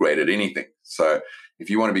getting great at anything. So if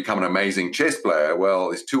you want to become an amazing chess player, well,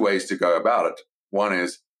 there's two ways to go about it. One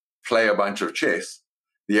is play a bunch of chess.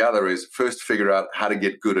 The other is first figure out how to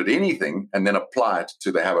get good at anything and then apply it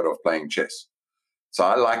to the habit of playing chess. So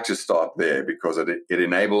I like to start there because it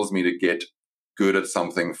enables me to get good at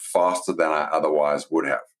something faster than I otherwise would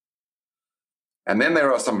have. And then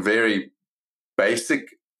there are some very basic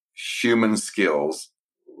human skills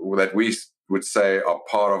that we would say are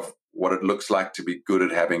part of what it looks like to be good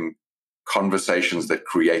at having conversations that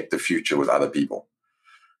create the future with other people.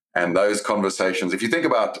 And those conversations, if you think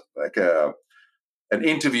about like an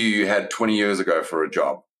interview you had 20 years ago for a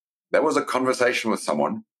job, that was a conversation with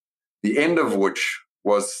someone, the end of which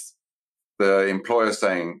was the employer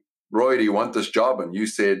saying, Roy, do you want this job? And you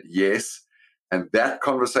said yes. And that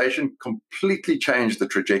conversation completely changed the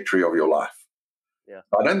trajectory of your life. Yeah.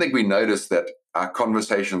 I don't think we notice that our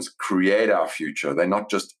conversations create our future. They're not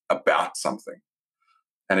just about something.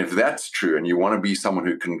 And if that's true, and you want to be someone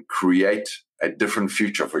who can create a different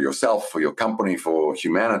future for yourself, for your company, for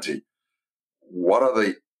humanity, what are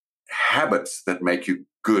the habits that make you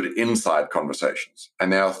good inside conversations?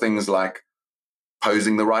 And there are things like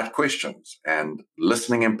posing the right questions and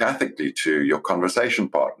listening empathically to your conversation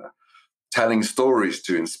partner, telling stories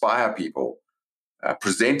to inspire people,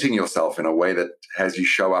 presenting yourself in a way that has you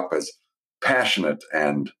show up as passionate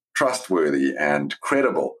and trustworthy and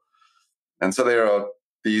credible. And so there are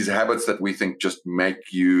these habits that we think just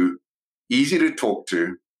make you easy to talk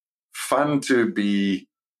to, fun to be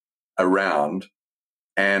around,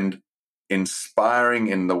 and inspiring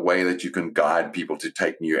in the way that you can guide people to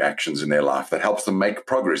take new actions in their life that helps them make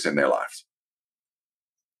progress in their lives.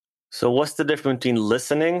 So what's the difference between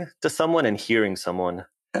listening to someone and hearing someone?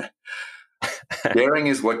 Hearing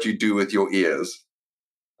is what you do with your ears.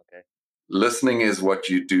 Okay. Listening is what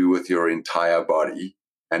you do with your entire body,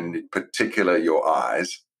 and in particular your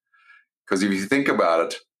eyes. Because if you think about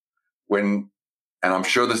it, and I'm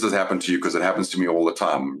sure this has happened to you because it happens to me all the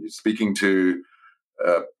time, you're speaking to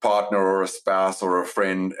a partner or a spouse or a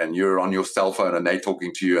friend and you're on your cell phone and they're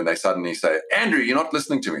talking to you and they suddenly say, Andrew, you're not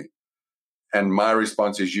listening to me. And my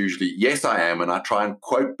response is usually, yes, I am. And I try and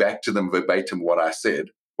quote back to them verbatim what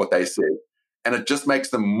they said. And it just makes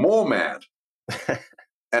them more mad.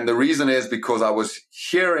 And the reason is because I was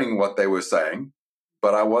hearing what they were saying,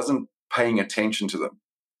 but I wasn't paying attention to them.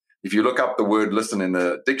 If you look up the word listen in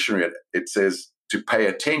the dictionary, it says to pay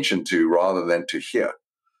attention to rather than to hear.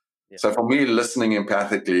 Yeah. So for me, listening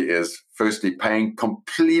empathically is firstly paying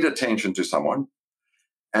complete attention to someone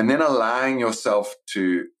and then allowing yourself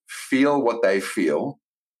to feel what they feel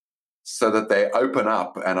so that they open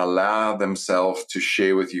up and allow themselves to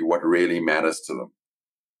share with you what really matters to them.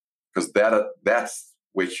 Because that's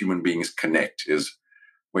where human beings connect, is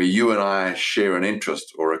where you and I share an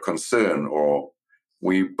interest or a concern, or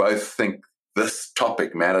we both think this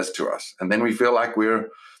topic matters to us. And then we feel like we're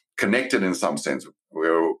connected in some sense.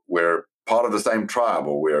 We're part of the same tribe,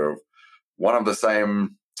 or we're one of the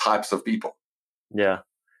same types of people. Yeah.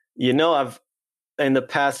 I've in the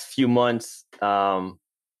past few months,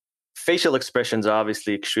 facial expressions are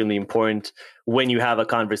obviously extremely important when you have a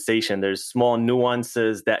conversation. There's small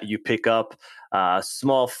nuances that you pick up,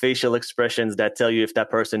 small facial expressions that tell you if that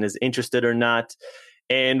person is interested or not.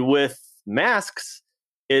 And with masks,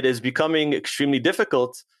 it is becoming extremely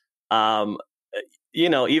difficult. Um,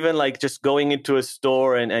 Even like just going into a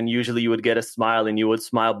store and usually you would get a smile and you would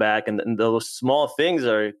smile back, and those small things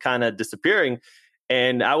are kind of disappearing.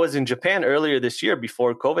 And I was in Japan earlier this year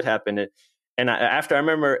before COVID happened. After I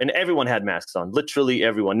remember, and everyone had masks on, literally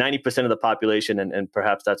everyone, 90% of the population. And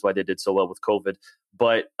perhaps that's why they did so well with COVID.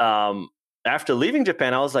 But after leaving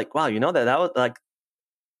Japan, I was like, wow, that was like,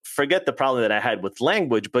 forget the problem that I had with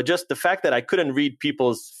language, but just the fact that I couldn't read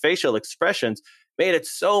people's facial expressions made it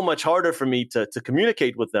so much harder for me to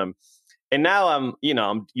communicate with them. And now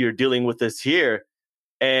you're dealing with this here.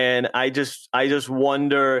 And I just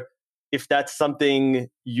wonder if that's something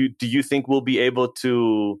do you think we'll be able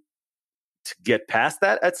to get past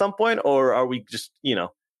that at some point, or are we just,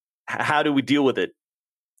 how do we deal with it?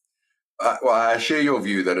 Well, I share your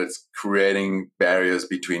view that it's creating barriers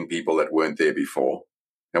between people that weren't there before.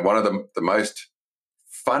 And one of the most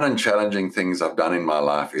fun and challenging things I've done in my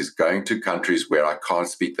life is going to countries where I can't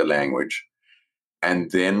speak the language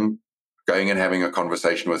and then going and having a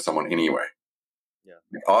conversation with someone anyway.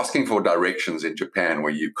 Yeah. Asking for directions in Japan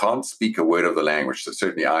where you can't speak a word of the language, so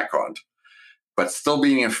certainly I can't, but still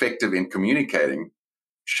being effective in communicating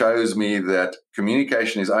shows me that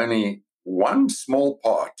communication is only one small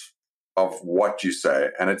part of what you say.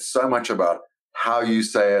 And it's so much about how you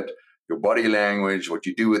say it, your body language, what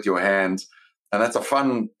you do with your hands. And that's a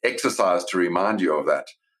fun exercise to remind you of that.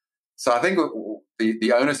 So I think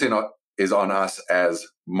the onus is on us as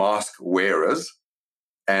mask wearers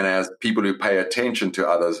and as people who pay attention to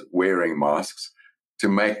others wearing masks to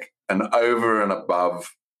make an over and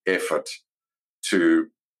above effort to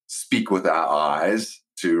speak with our eyes,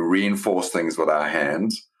 to reinforce things with our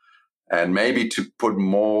hands, and maybe to put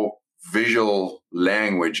more visual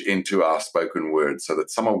language into our spoken words so that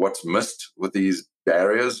some of what's missed with these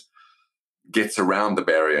barriers gets around the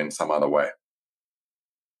barrier in some other way.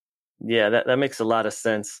 Yeah, that makes a lot of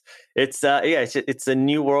sense. It's a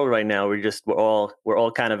new world right now. We're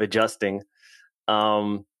all kind of adjusting.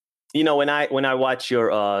 When I watch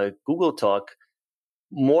your Google Talk,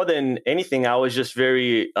 more than anything, I was just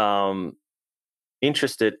very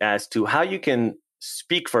interested as to how you can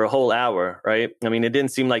speak for a whole hour, right? I mean, it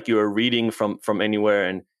didn't seem like you were reading from anywhere,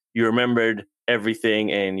 and you remembered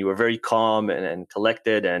everything, and you were very calm and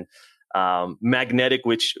collected and magnetic,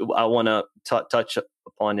 which I want to touch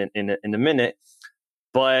upon in a minute.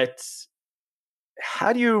 But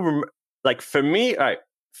how do you like? For me, all right.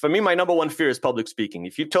 For me, my number one fear is public speaking.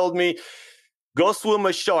 If you told me go swim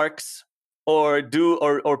with sharks or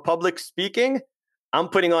public speaking, I'm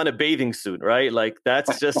putting on a bathing suit, right? Like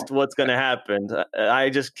that's just what's going to happen. I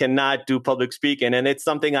just cannot do public speaking. And it's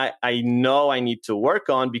something I know I need to work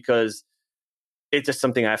on because it's just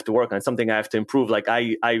something I have to work on, something I have to improve. Like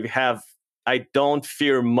I don't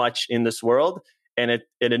fear much in this world. And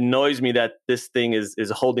it annoys me that this thing is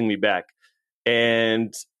holding me back.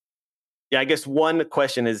 And yeah, I guess one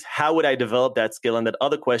question is, how would I develop that skill? And that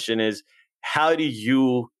other question is, how do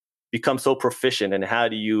you become so proficient and how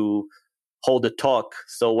do you hold a talk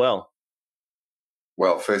so well?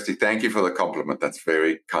 Well, firstly, thank you for the compliment. That's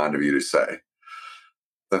very kind of you to say.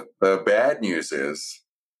 The bad news is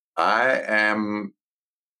I am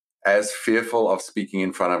as fearful of speaking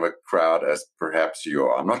in front of a crowd as perhaps you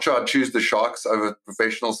are. I'm not sure I'd choose the sharks over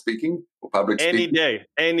professional speaking or public speaking.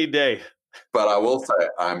 Any day. But I will say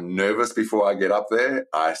I'm nervous before I get up there.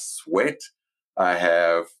 I sweat. I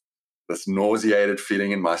have this nauseated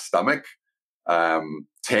feeling in my stomach,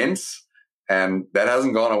 tense. And that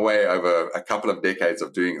hasn't gone away over a couple of decades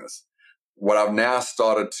of doing this. What I've now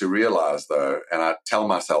started to realize, though, and I tell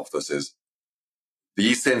myself this, is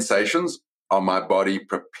these sensations are my body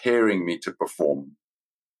preparing me to perform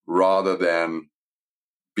rather than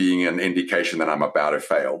being an indication that I'm about to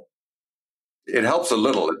fail. It helps a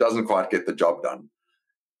little. It doesn't quite get the job done.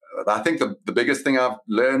 I think the biggest thing I've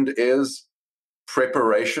learned is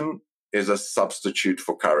preparation is a substitute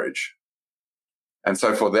for courage. And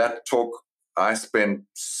so for that talk, I spent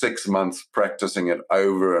 6 months practicing it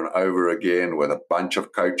over and over again with a bunch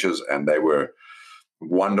of coaches, and they were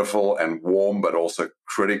wonderful and warm, but also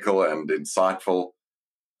critical and insightful.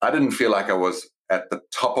 I didn't feel like I was at the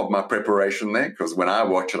top of my preparation there, because when I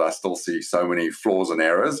watch it, I still see so many flaws and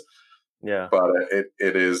errors. Yeah. But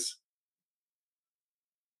it is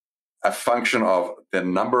a function of the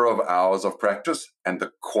number of hours of practice and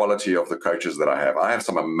the quality of the coaches that I have. I have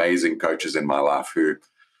some amazing coaches in my life who,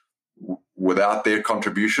 without their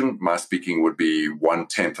contribution, my speaking would be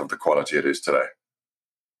 1/10 of the quality it is today.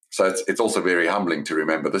 So it's also very humbling to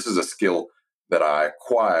remember this is a skill that I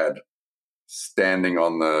acquired standing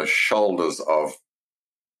on the shoulders of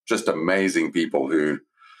just amazing people who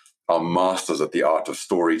are masters at the art of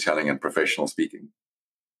storytelling and professional speaking.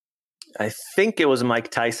 I think it was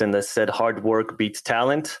Mike Tyson that said hard work beats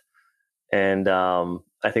talent. And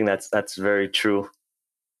I think that's very true.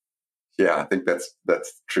 Yeah, I think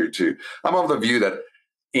that's true too. I'm of the view that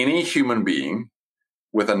any human being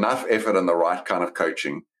with enough effort and the right kind of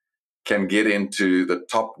coaching can get into the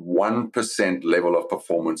top 1% level of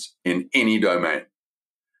performance in any domain.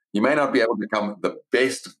 You may not be able to become the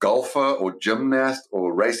best golfer or gymnast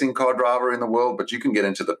or racing car driver in the world, but you can get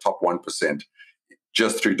into the top 1%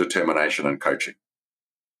 just through determination and coaching.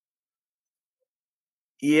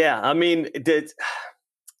 Yeah, I mean,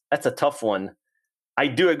 that's a tough one. I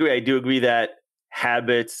do agree that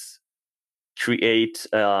habits create,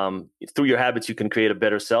 through your habits, you can create a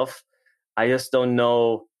better self. I just don't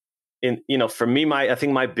know. For me, I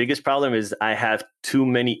think my biggest problem is I have too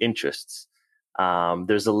many interests.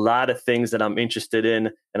 There's a lot of things that I'm interested in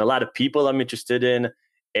and a lot of people I'm interested in.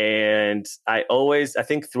 And I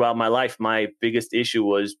think throughout my life, my biggest issue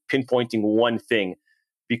was pinpointing one thing,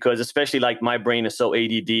 because especially like my brain is so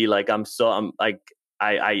ADD, like I'm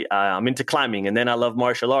into climbing, and then I love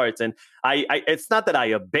martial arts. And it's not that I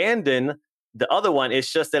abandon the other one.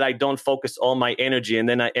 It's just that I don't focus all my energy. And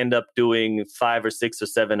then I end up doing 5 or 6 or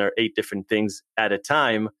 7 or 8 different things at a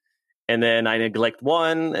time. And then I neglect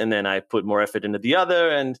one, and then I put more effort into the other.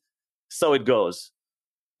 And so it goes.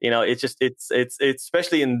 It's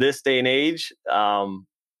especially in this day and age. I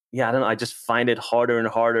don't know. I just find it harder and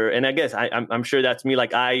harder. And I guess I'm sure that's me.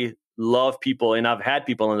 Like, I love people, and I've had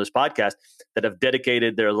people on this podcast that have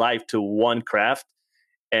dedicated their life to one craft,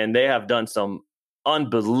 and they have done some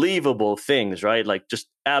unbelievable things, right? Like, just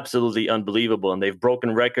absolutely unbelievable. And they've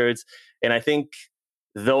broken records. And I think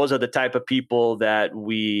those are the type of people that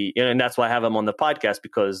and that's why I have them on the podcast,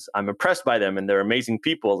 because I'm impressed by them and they're amazing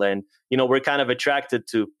people. And, we're kind of attracted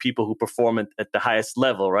to people who perform at the highest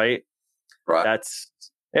level, right? Right.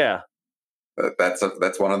 Yeah.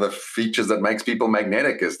 That's one of the features that makes people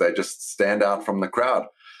magnetic, is they just stand out from the crowd.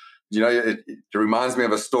 It reminds me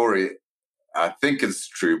of a story. I think it's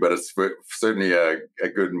true, but it's certainly a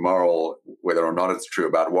good moral, whether or not it's true,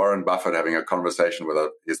 about Warren Buffett having a conversation with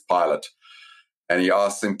his pilot. And he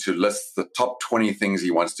asks him to list the top 20 things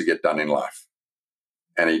he wants to get done in life.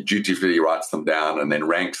 And he dutifully writes them down and then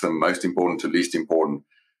ranks them most important to least important.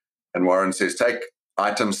 And Warren says, take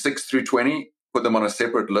items 6 through 20, put them on a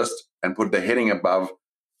separate list, and put the heading above,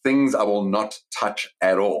 things I will not touch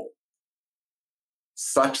at all,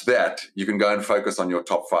 such that you can go and focus on your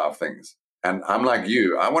top 5 things. And I'm like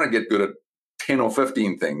you, I want to get good at 10 or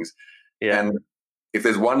 15 things. Yeah. And if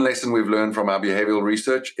there's one lesson we've learned from our behavioral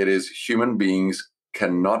research, it is human beings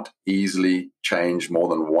cannot easily change more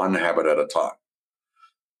than one habit at a time.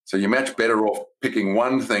 So you're much better off picking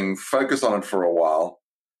one thing, focus on it for a while.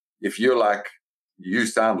 If you're like, you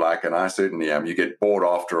sound like, and I certainly am, you get bored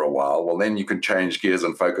after a while, well, then you can change gears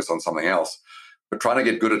and focus on something else. But trying to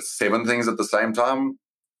get good at 7 things at the same time,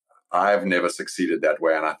 I've never succeeded that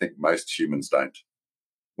way, and I think most humans don't.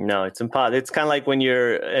 No, it's impossible. It's kind of like when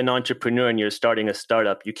you're an entrepreneur and you're starting a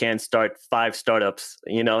startup. You can't start 5 startups.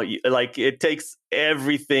 Like, it takes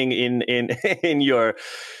everything in in your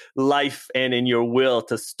life and in your will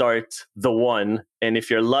to start the one. And if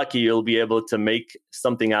you're lucky, you'll be able to make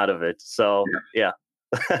something out of it. So, yeah.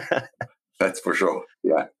 That's for sure.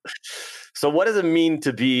 Yeah. So what does it mean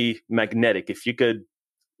to be magnetic? If you could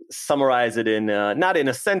summarize it in, not in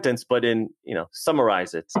a sentence, but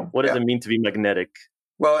summarize it. What does it mean to be magnetic?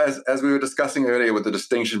 Well, as we were discussing earlier with the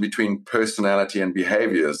distinction between personality and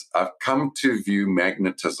behaviors, I've come to view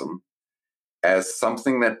magnetism as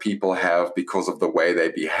something that people have because of the way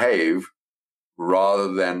they behave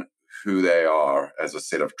rather than who they are as a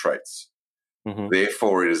set of traits. Mm-hmm.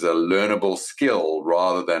 Therefore, it is a learnable skill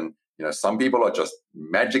rather than, some people are just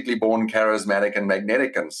magically born charismatic and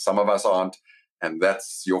magnetic, and some of us aren't, and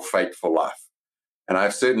that's your fate for life. And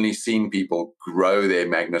I've certainly seen people grow their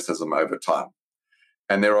magnetism over time.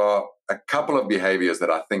 And there are a couple of behaviors that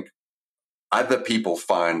I think other people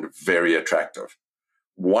find very attractive.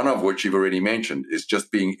 One of which you've already mentioned is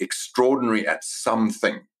just being extraordinary at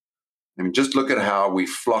something. I mean, just look at how we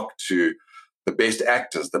flock to the best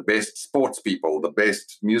actors, the best sports people, the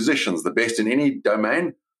best musicians, the best in any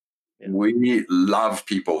domain. Yeah. We love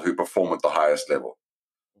people who perform at the highest level.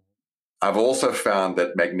 I've also found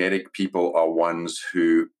that magnetic people are ones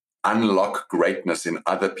who unlock greatness in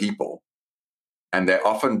other people. And they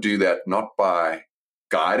often do that not by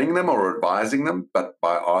guiding them or advising them, but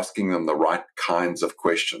by asking them the right kinds of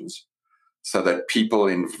questions so that people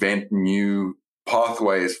invent new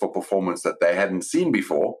pathways for performance that they hadn't seen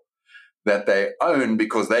before, that they own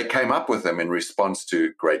because they came up with them in response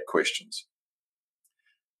to great questions.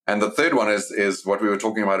 And the third one is what we were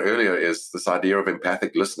talking about earlier, is this idea of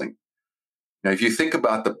empathic listening. Now, if you think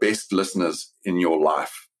about the best listeners in your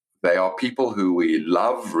life, they are people who we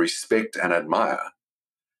love, respect, and admire.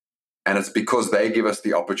 And it's because they give us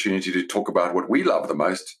the opportunity to talk about what we love the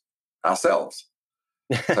most, ourselves.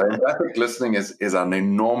 So empathic listening is an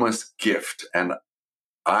enormous gift. And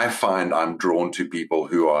I find I'm drawn to people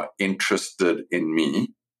who are interested in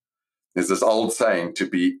me. There's this old saying, to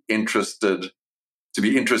be interesting,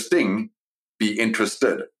 be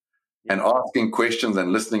interested. And asking questions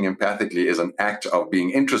and listening empathically is an act of being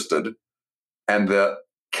interested. And the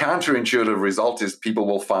counterintuitive result is people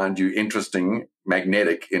will find you interesting,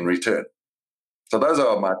 magnetic in return. So those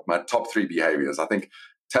are my top three behaviors. I think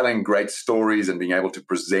telling great stories and being able to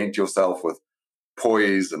present yourself with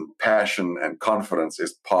poise and passion and confidence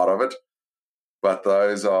is part of it. But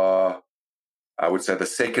those are, I would say, the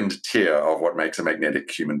second tier of what makes a magnetic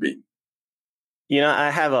human being.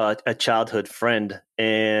 I have a childhood friend,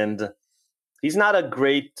 and he's not a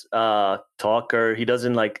great talker. He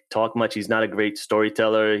doesn't talk much. He's not a great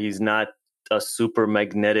storyteller. He's not a super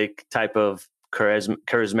magnetic type of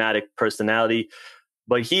charismatic personality,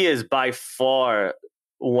 but he is by far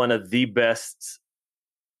one of the best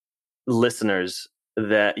listeners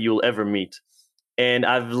that you'll ever meet. And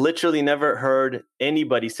I've literally never heard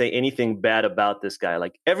anybody say anything bad about this guy.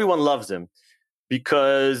 Like, everyone loves him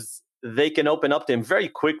because they can open up to him very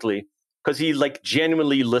quickly, because he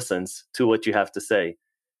genuinely listens to what you have to say.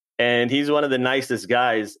 And he's one of the nicest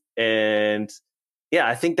guys. And yeah,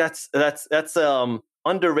 I think that's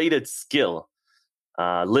underrated skill,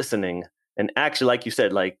 listening. And actually, like you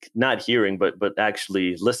said, not hearing, but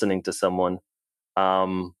actually listening to someone.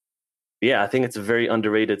 Yeah, I think it's a very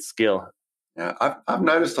underrated skill. Yeah, I've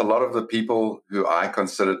noticed a lot of the people who I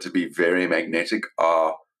consider to be very magnetic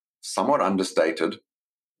are somewhat understated,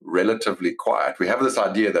 relatively quiet. We have this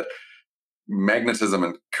idea that magnetism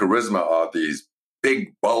and charisma are these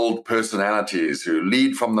big, bold personalities who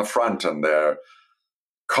lead from the front and they're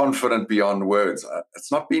confident beyond words.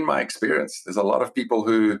 It's not been my experience. There's a lot of people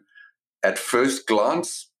who, at first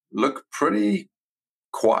glance, look pretty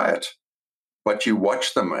quiet, but you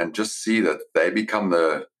watch them and just see that they become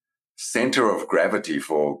the center of gravity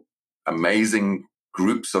for amazing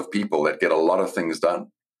groups of people that get a lot of things done.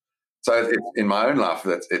 So in my own life,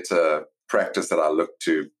 it's a practice that I look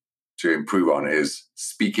to improve on, is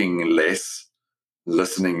speaking less,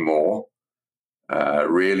 listening more,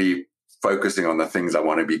 really focusing on the things I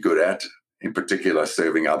want to be good at, in particular,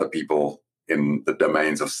 serving other people in the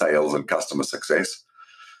domains of sales and customer success,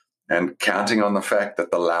 and counting on the fact that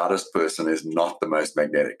the loudest person is not the most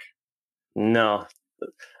magnetic. No.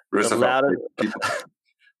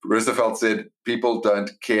 Roosevelt said, people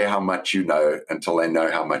don't care how much you know until they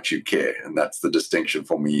know how much you care. And that's the distinction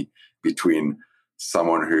for me between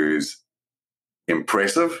someone who's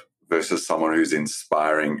impressive versus someone who's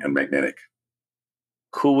inspiring and magnetic.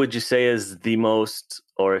 Who would you say is the most,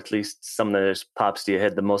 or at least someone that just pops to your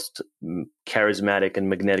head, the most charismatic and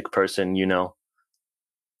magnetic person you know?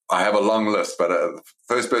 I have a long list, but the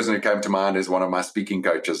first person who came to mind is one of my speaking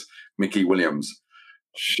coaches, Mickey Williams.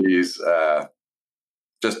 She's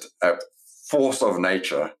just a force of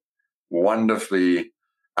nature, wonderfully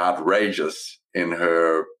outrageous in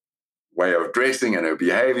her way of dressing and her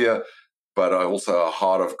behavior, but also a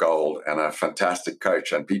heart of gold and a fantastic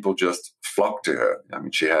coach. And people just flock to her. I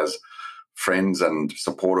mean, she has friends and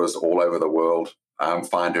supporters all over the world. I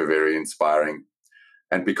find her very inspiring.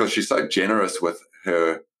 And because she's so generous with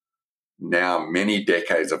her now many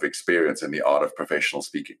decades of experience in the art of professional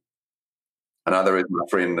speaking. Another is my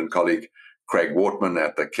friend and colleague, Craig Wortman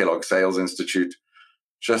at the Kellogg Sales Institute,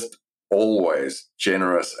 just always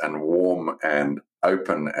generous and warm and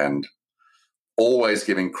open and always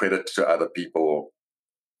giving credit to other people.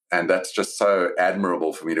 And that's just so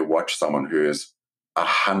admirable for me to watch someone who is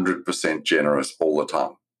 100% generous all the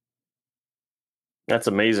time. That's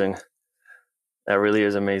amazing. That really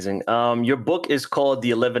is amazing. Your book is called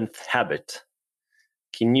The 11th Habit.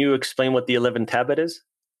 Can you explain what the 11th habit is?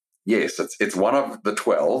 Yes, it's one of the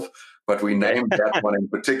 12, but we named that one in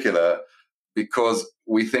particular because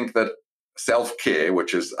we think that self-care,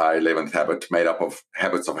 which is our 11th habit, made up of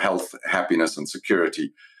habits of health, happiness, and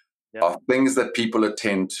security, are things that people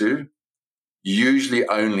attend to usually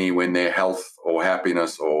only when their health or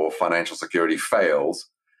happiness or financial security fails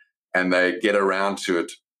and they get around to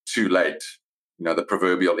it too late, the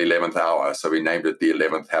proverbial 11th hour. So we named it the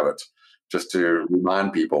 11th habit, just to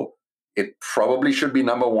remind people. It probably should be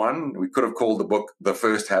number one. We could have called the book The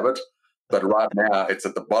First Habit, but right now it's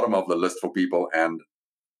at the bottom of the list for people. And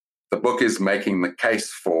the book is making the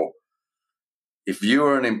case for, if you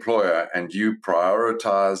are an employer and you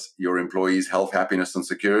prioritize your employees' health, happiness, and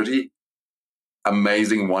security,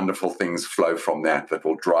 amazing, wonderful things flow from that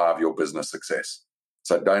will drive your business success.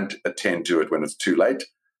 So don't attend to it when it's too late.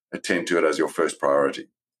 Attend to it as your first priority.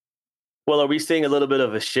 Well, are we seeing a little bit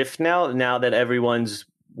of a shift now that everyone's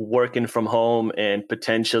working from home and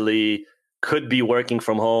potentially could be working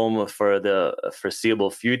from home for the foreseeable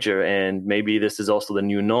future? And maybe this is also the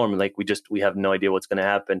new norm. Like we have no idea what's going to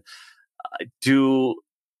happen.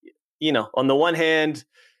 On the one hand,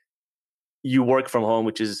 you work from home,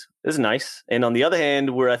 which is nice. And on the other hand,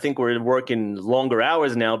 I think we're working longer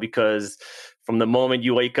hours now, because from the moment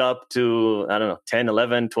you wake up to, 10,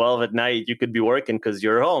 11, 12 at night, you could be working because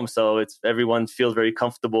you're home. So everyone feels very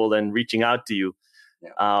comfortable and reaching out to you.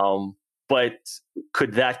 Yeah. But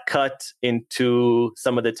could that cut into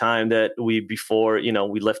some of the time that we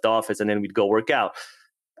left office and then we'd go work out?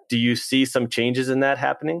 Do you see some changes in that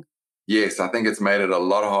happening? Yes, I think it's made it a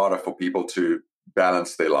lot harder for people to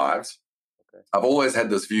balance their lives. Okay. I've always had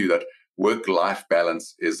this view that work-life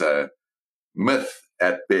balance is a myth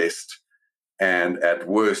at best. And at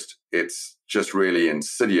worst, it's just really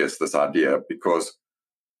insidious, this idea, because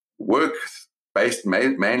work based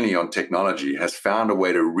mainly on technology has found a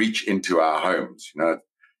way to reach into our homes.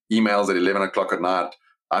 Emails at 11 o'clock at night.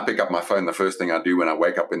 I pick up my phone the first thing I do when I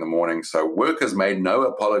wake up in the morning. So work has made no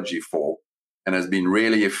apology for and has been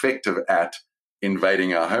really effective at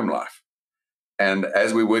invading our home life. And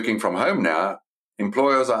as we're working from home now,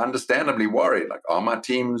 employers are understandably worried, like, are my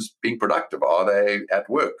teams being productive? Are they at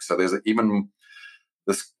work? So there's even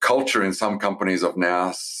this culture in some companies of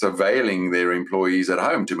now surveilling their employees at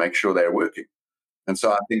home to make sure they're working. And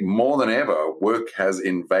so I think more than ever, work has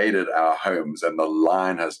invaded our homes and the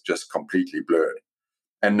line has just completely blurred.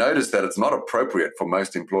 And notice that it's not appropriate for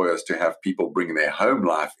most employers to have people bring their home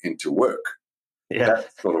life into work. Yeah.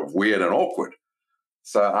 That's sort of weird and awkward.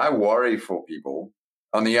 So I worry for people.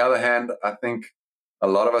 On the other hand, I think a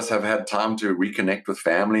lot of us have had time to reconnect with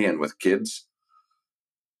family and with kids.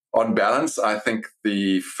 On balance, I think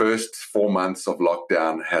the first 4 months of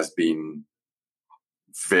lockdown has been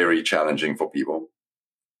very challenging for people,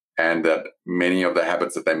 and that many of the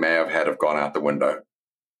habits that they may have had have gone out the window.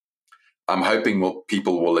 I'm hoping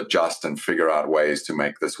people will adjust and figure out ways to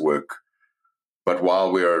make this work. But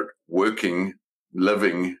while we're working,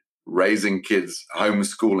 living, raising kids,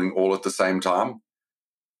 homeschooling all at the same time,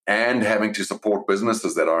 and having to support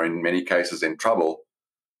businesses that are in many cases in trouble,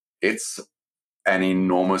 it's an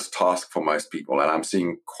enormous task for most people. And I'm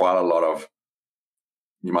seeing quite a lot of,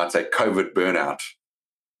 you might say, COVID burnout.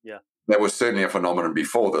 Yeah. That was certainly a phenomenon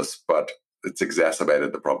before this, but it's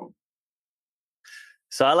exacerbated the problem.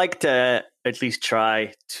 So I like to at least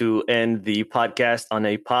try to end the podcast on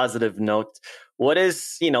a positive note. What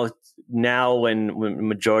is, now when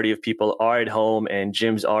majority of people are at home and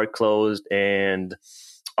gyms are closed and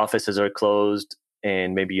offices are closed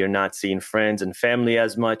and maybe you're not seeing friends and family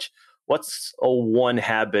as much, what's one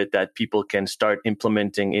habit that people can start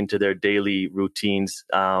implementing into their daily routines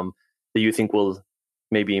that you think will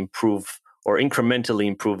maybe improve or incrementally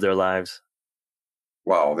improve their lives?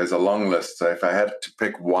 Wow, there's a long list. So if I had to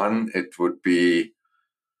pick one, it would be,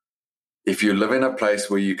 if you live in a place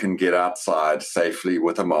where you can get outside safely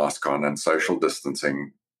with a mask on and social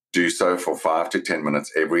distancing, do so for 5 to 10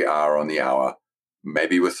 minutes every hour on the hour,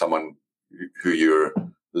 maybe with someone who you're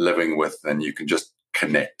living with, and you can just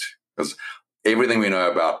connect. Because everything we know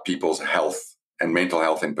about people's health and mental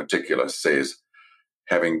health in particular says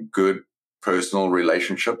having good personal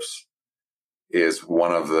relationships is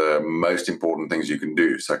one of the most important things you can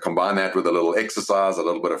do. So combine that with a little exercise, a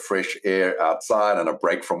little bit of fresh air outside, and a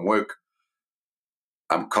break from work.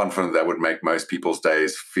 I'm confident that would make most people's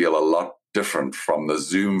days feel a lot different from the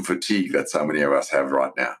Zoom fatigue that so many of us have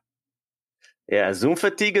right now. Yeah, Zoom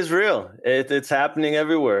fatigue is real. It's happening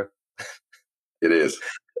everywhere. It is.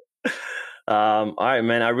 All right,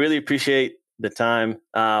 man. I really appreciate the time.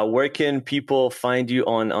 Where can people find you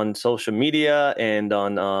on social media and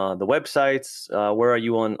on the websites? Where are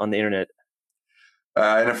you on the internet?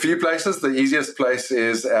 In a few places. The easiest place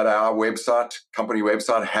is at our website, company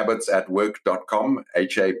website, habitsatwork.com,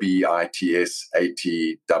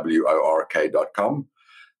 habitsatwork.com.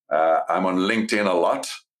 I'm on LinkedIn a lot.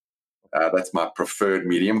 That's my preferred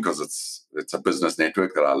medium because it's a business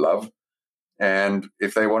network that I love. And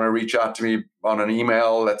if they want to reach out to me on an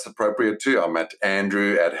email, that's appropriate too. I'm at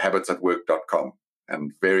andrew@habitsatwork.com,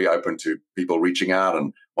 and very open to people reaching out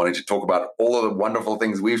and wanting to talk about all of the wonderful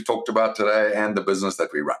things we've talked about today and the business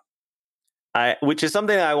that we run. Which is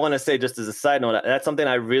something I want to say just as a side note. That's something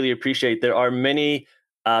I really appreciate. There are many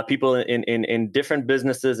people in different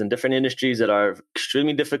businesses and different industries that are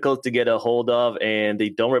extremely difficult to get a hold of, and they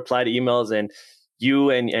don't reply to emails. And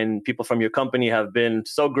you and people from your company have been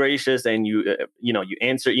so gracious, and you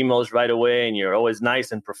answer emails right away, and you're always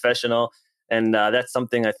nice and professional. And that's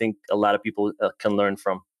something I think a lot of people can learn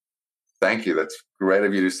from. Thank you. That's great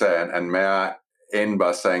of you to say. And may I end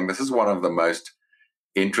by saying this is one of the most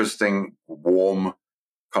interesting, warm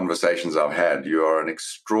conversations I've had. You are an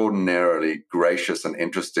extraordinarily gracious and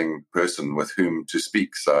interesting person with whom to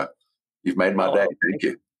speak. So you've made my day. Thank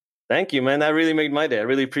you. Thank you, man. That really made my day. I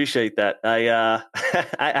really appreciate that. I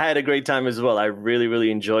had a great time as well. I really,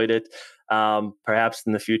 really enjoyed it. Perhaps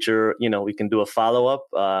in the future, we can do a follow-up.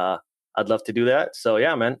 I'd love to do that. So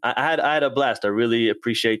yeah, man, I had a blast. I really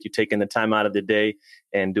appreciate you taking the time out of the day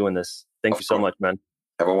and doing this. Thank you so much, man.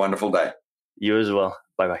 Have a wonderful day. You as well.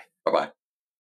 Bye-bye. Bye-bye.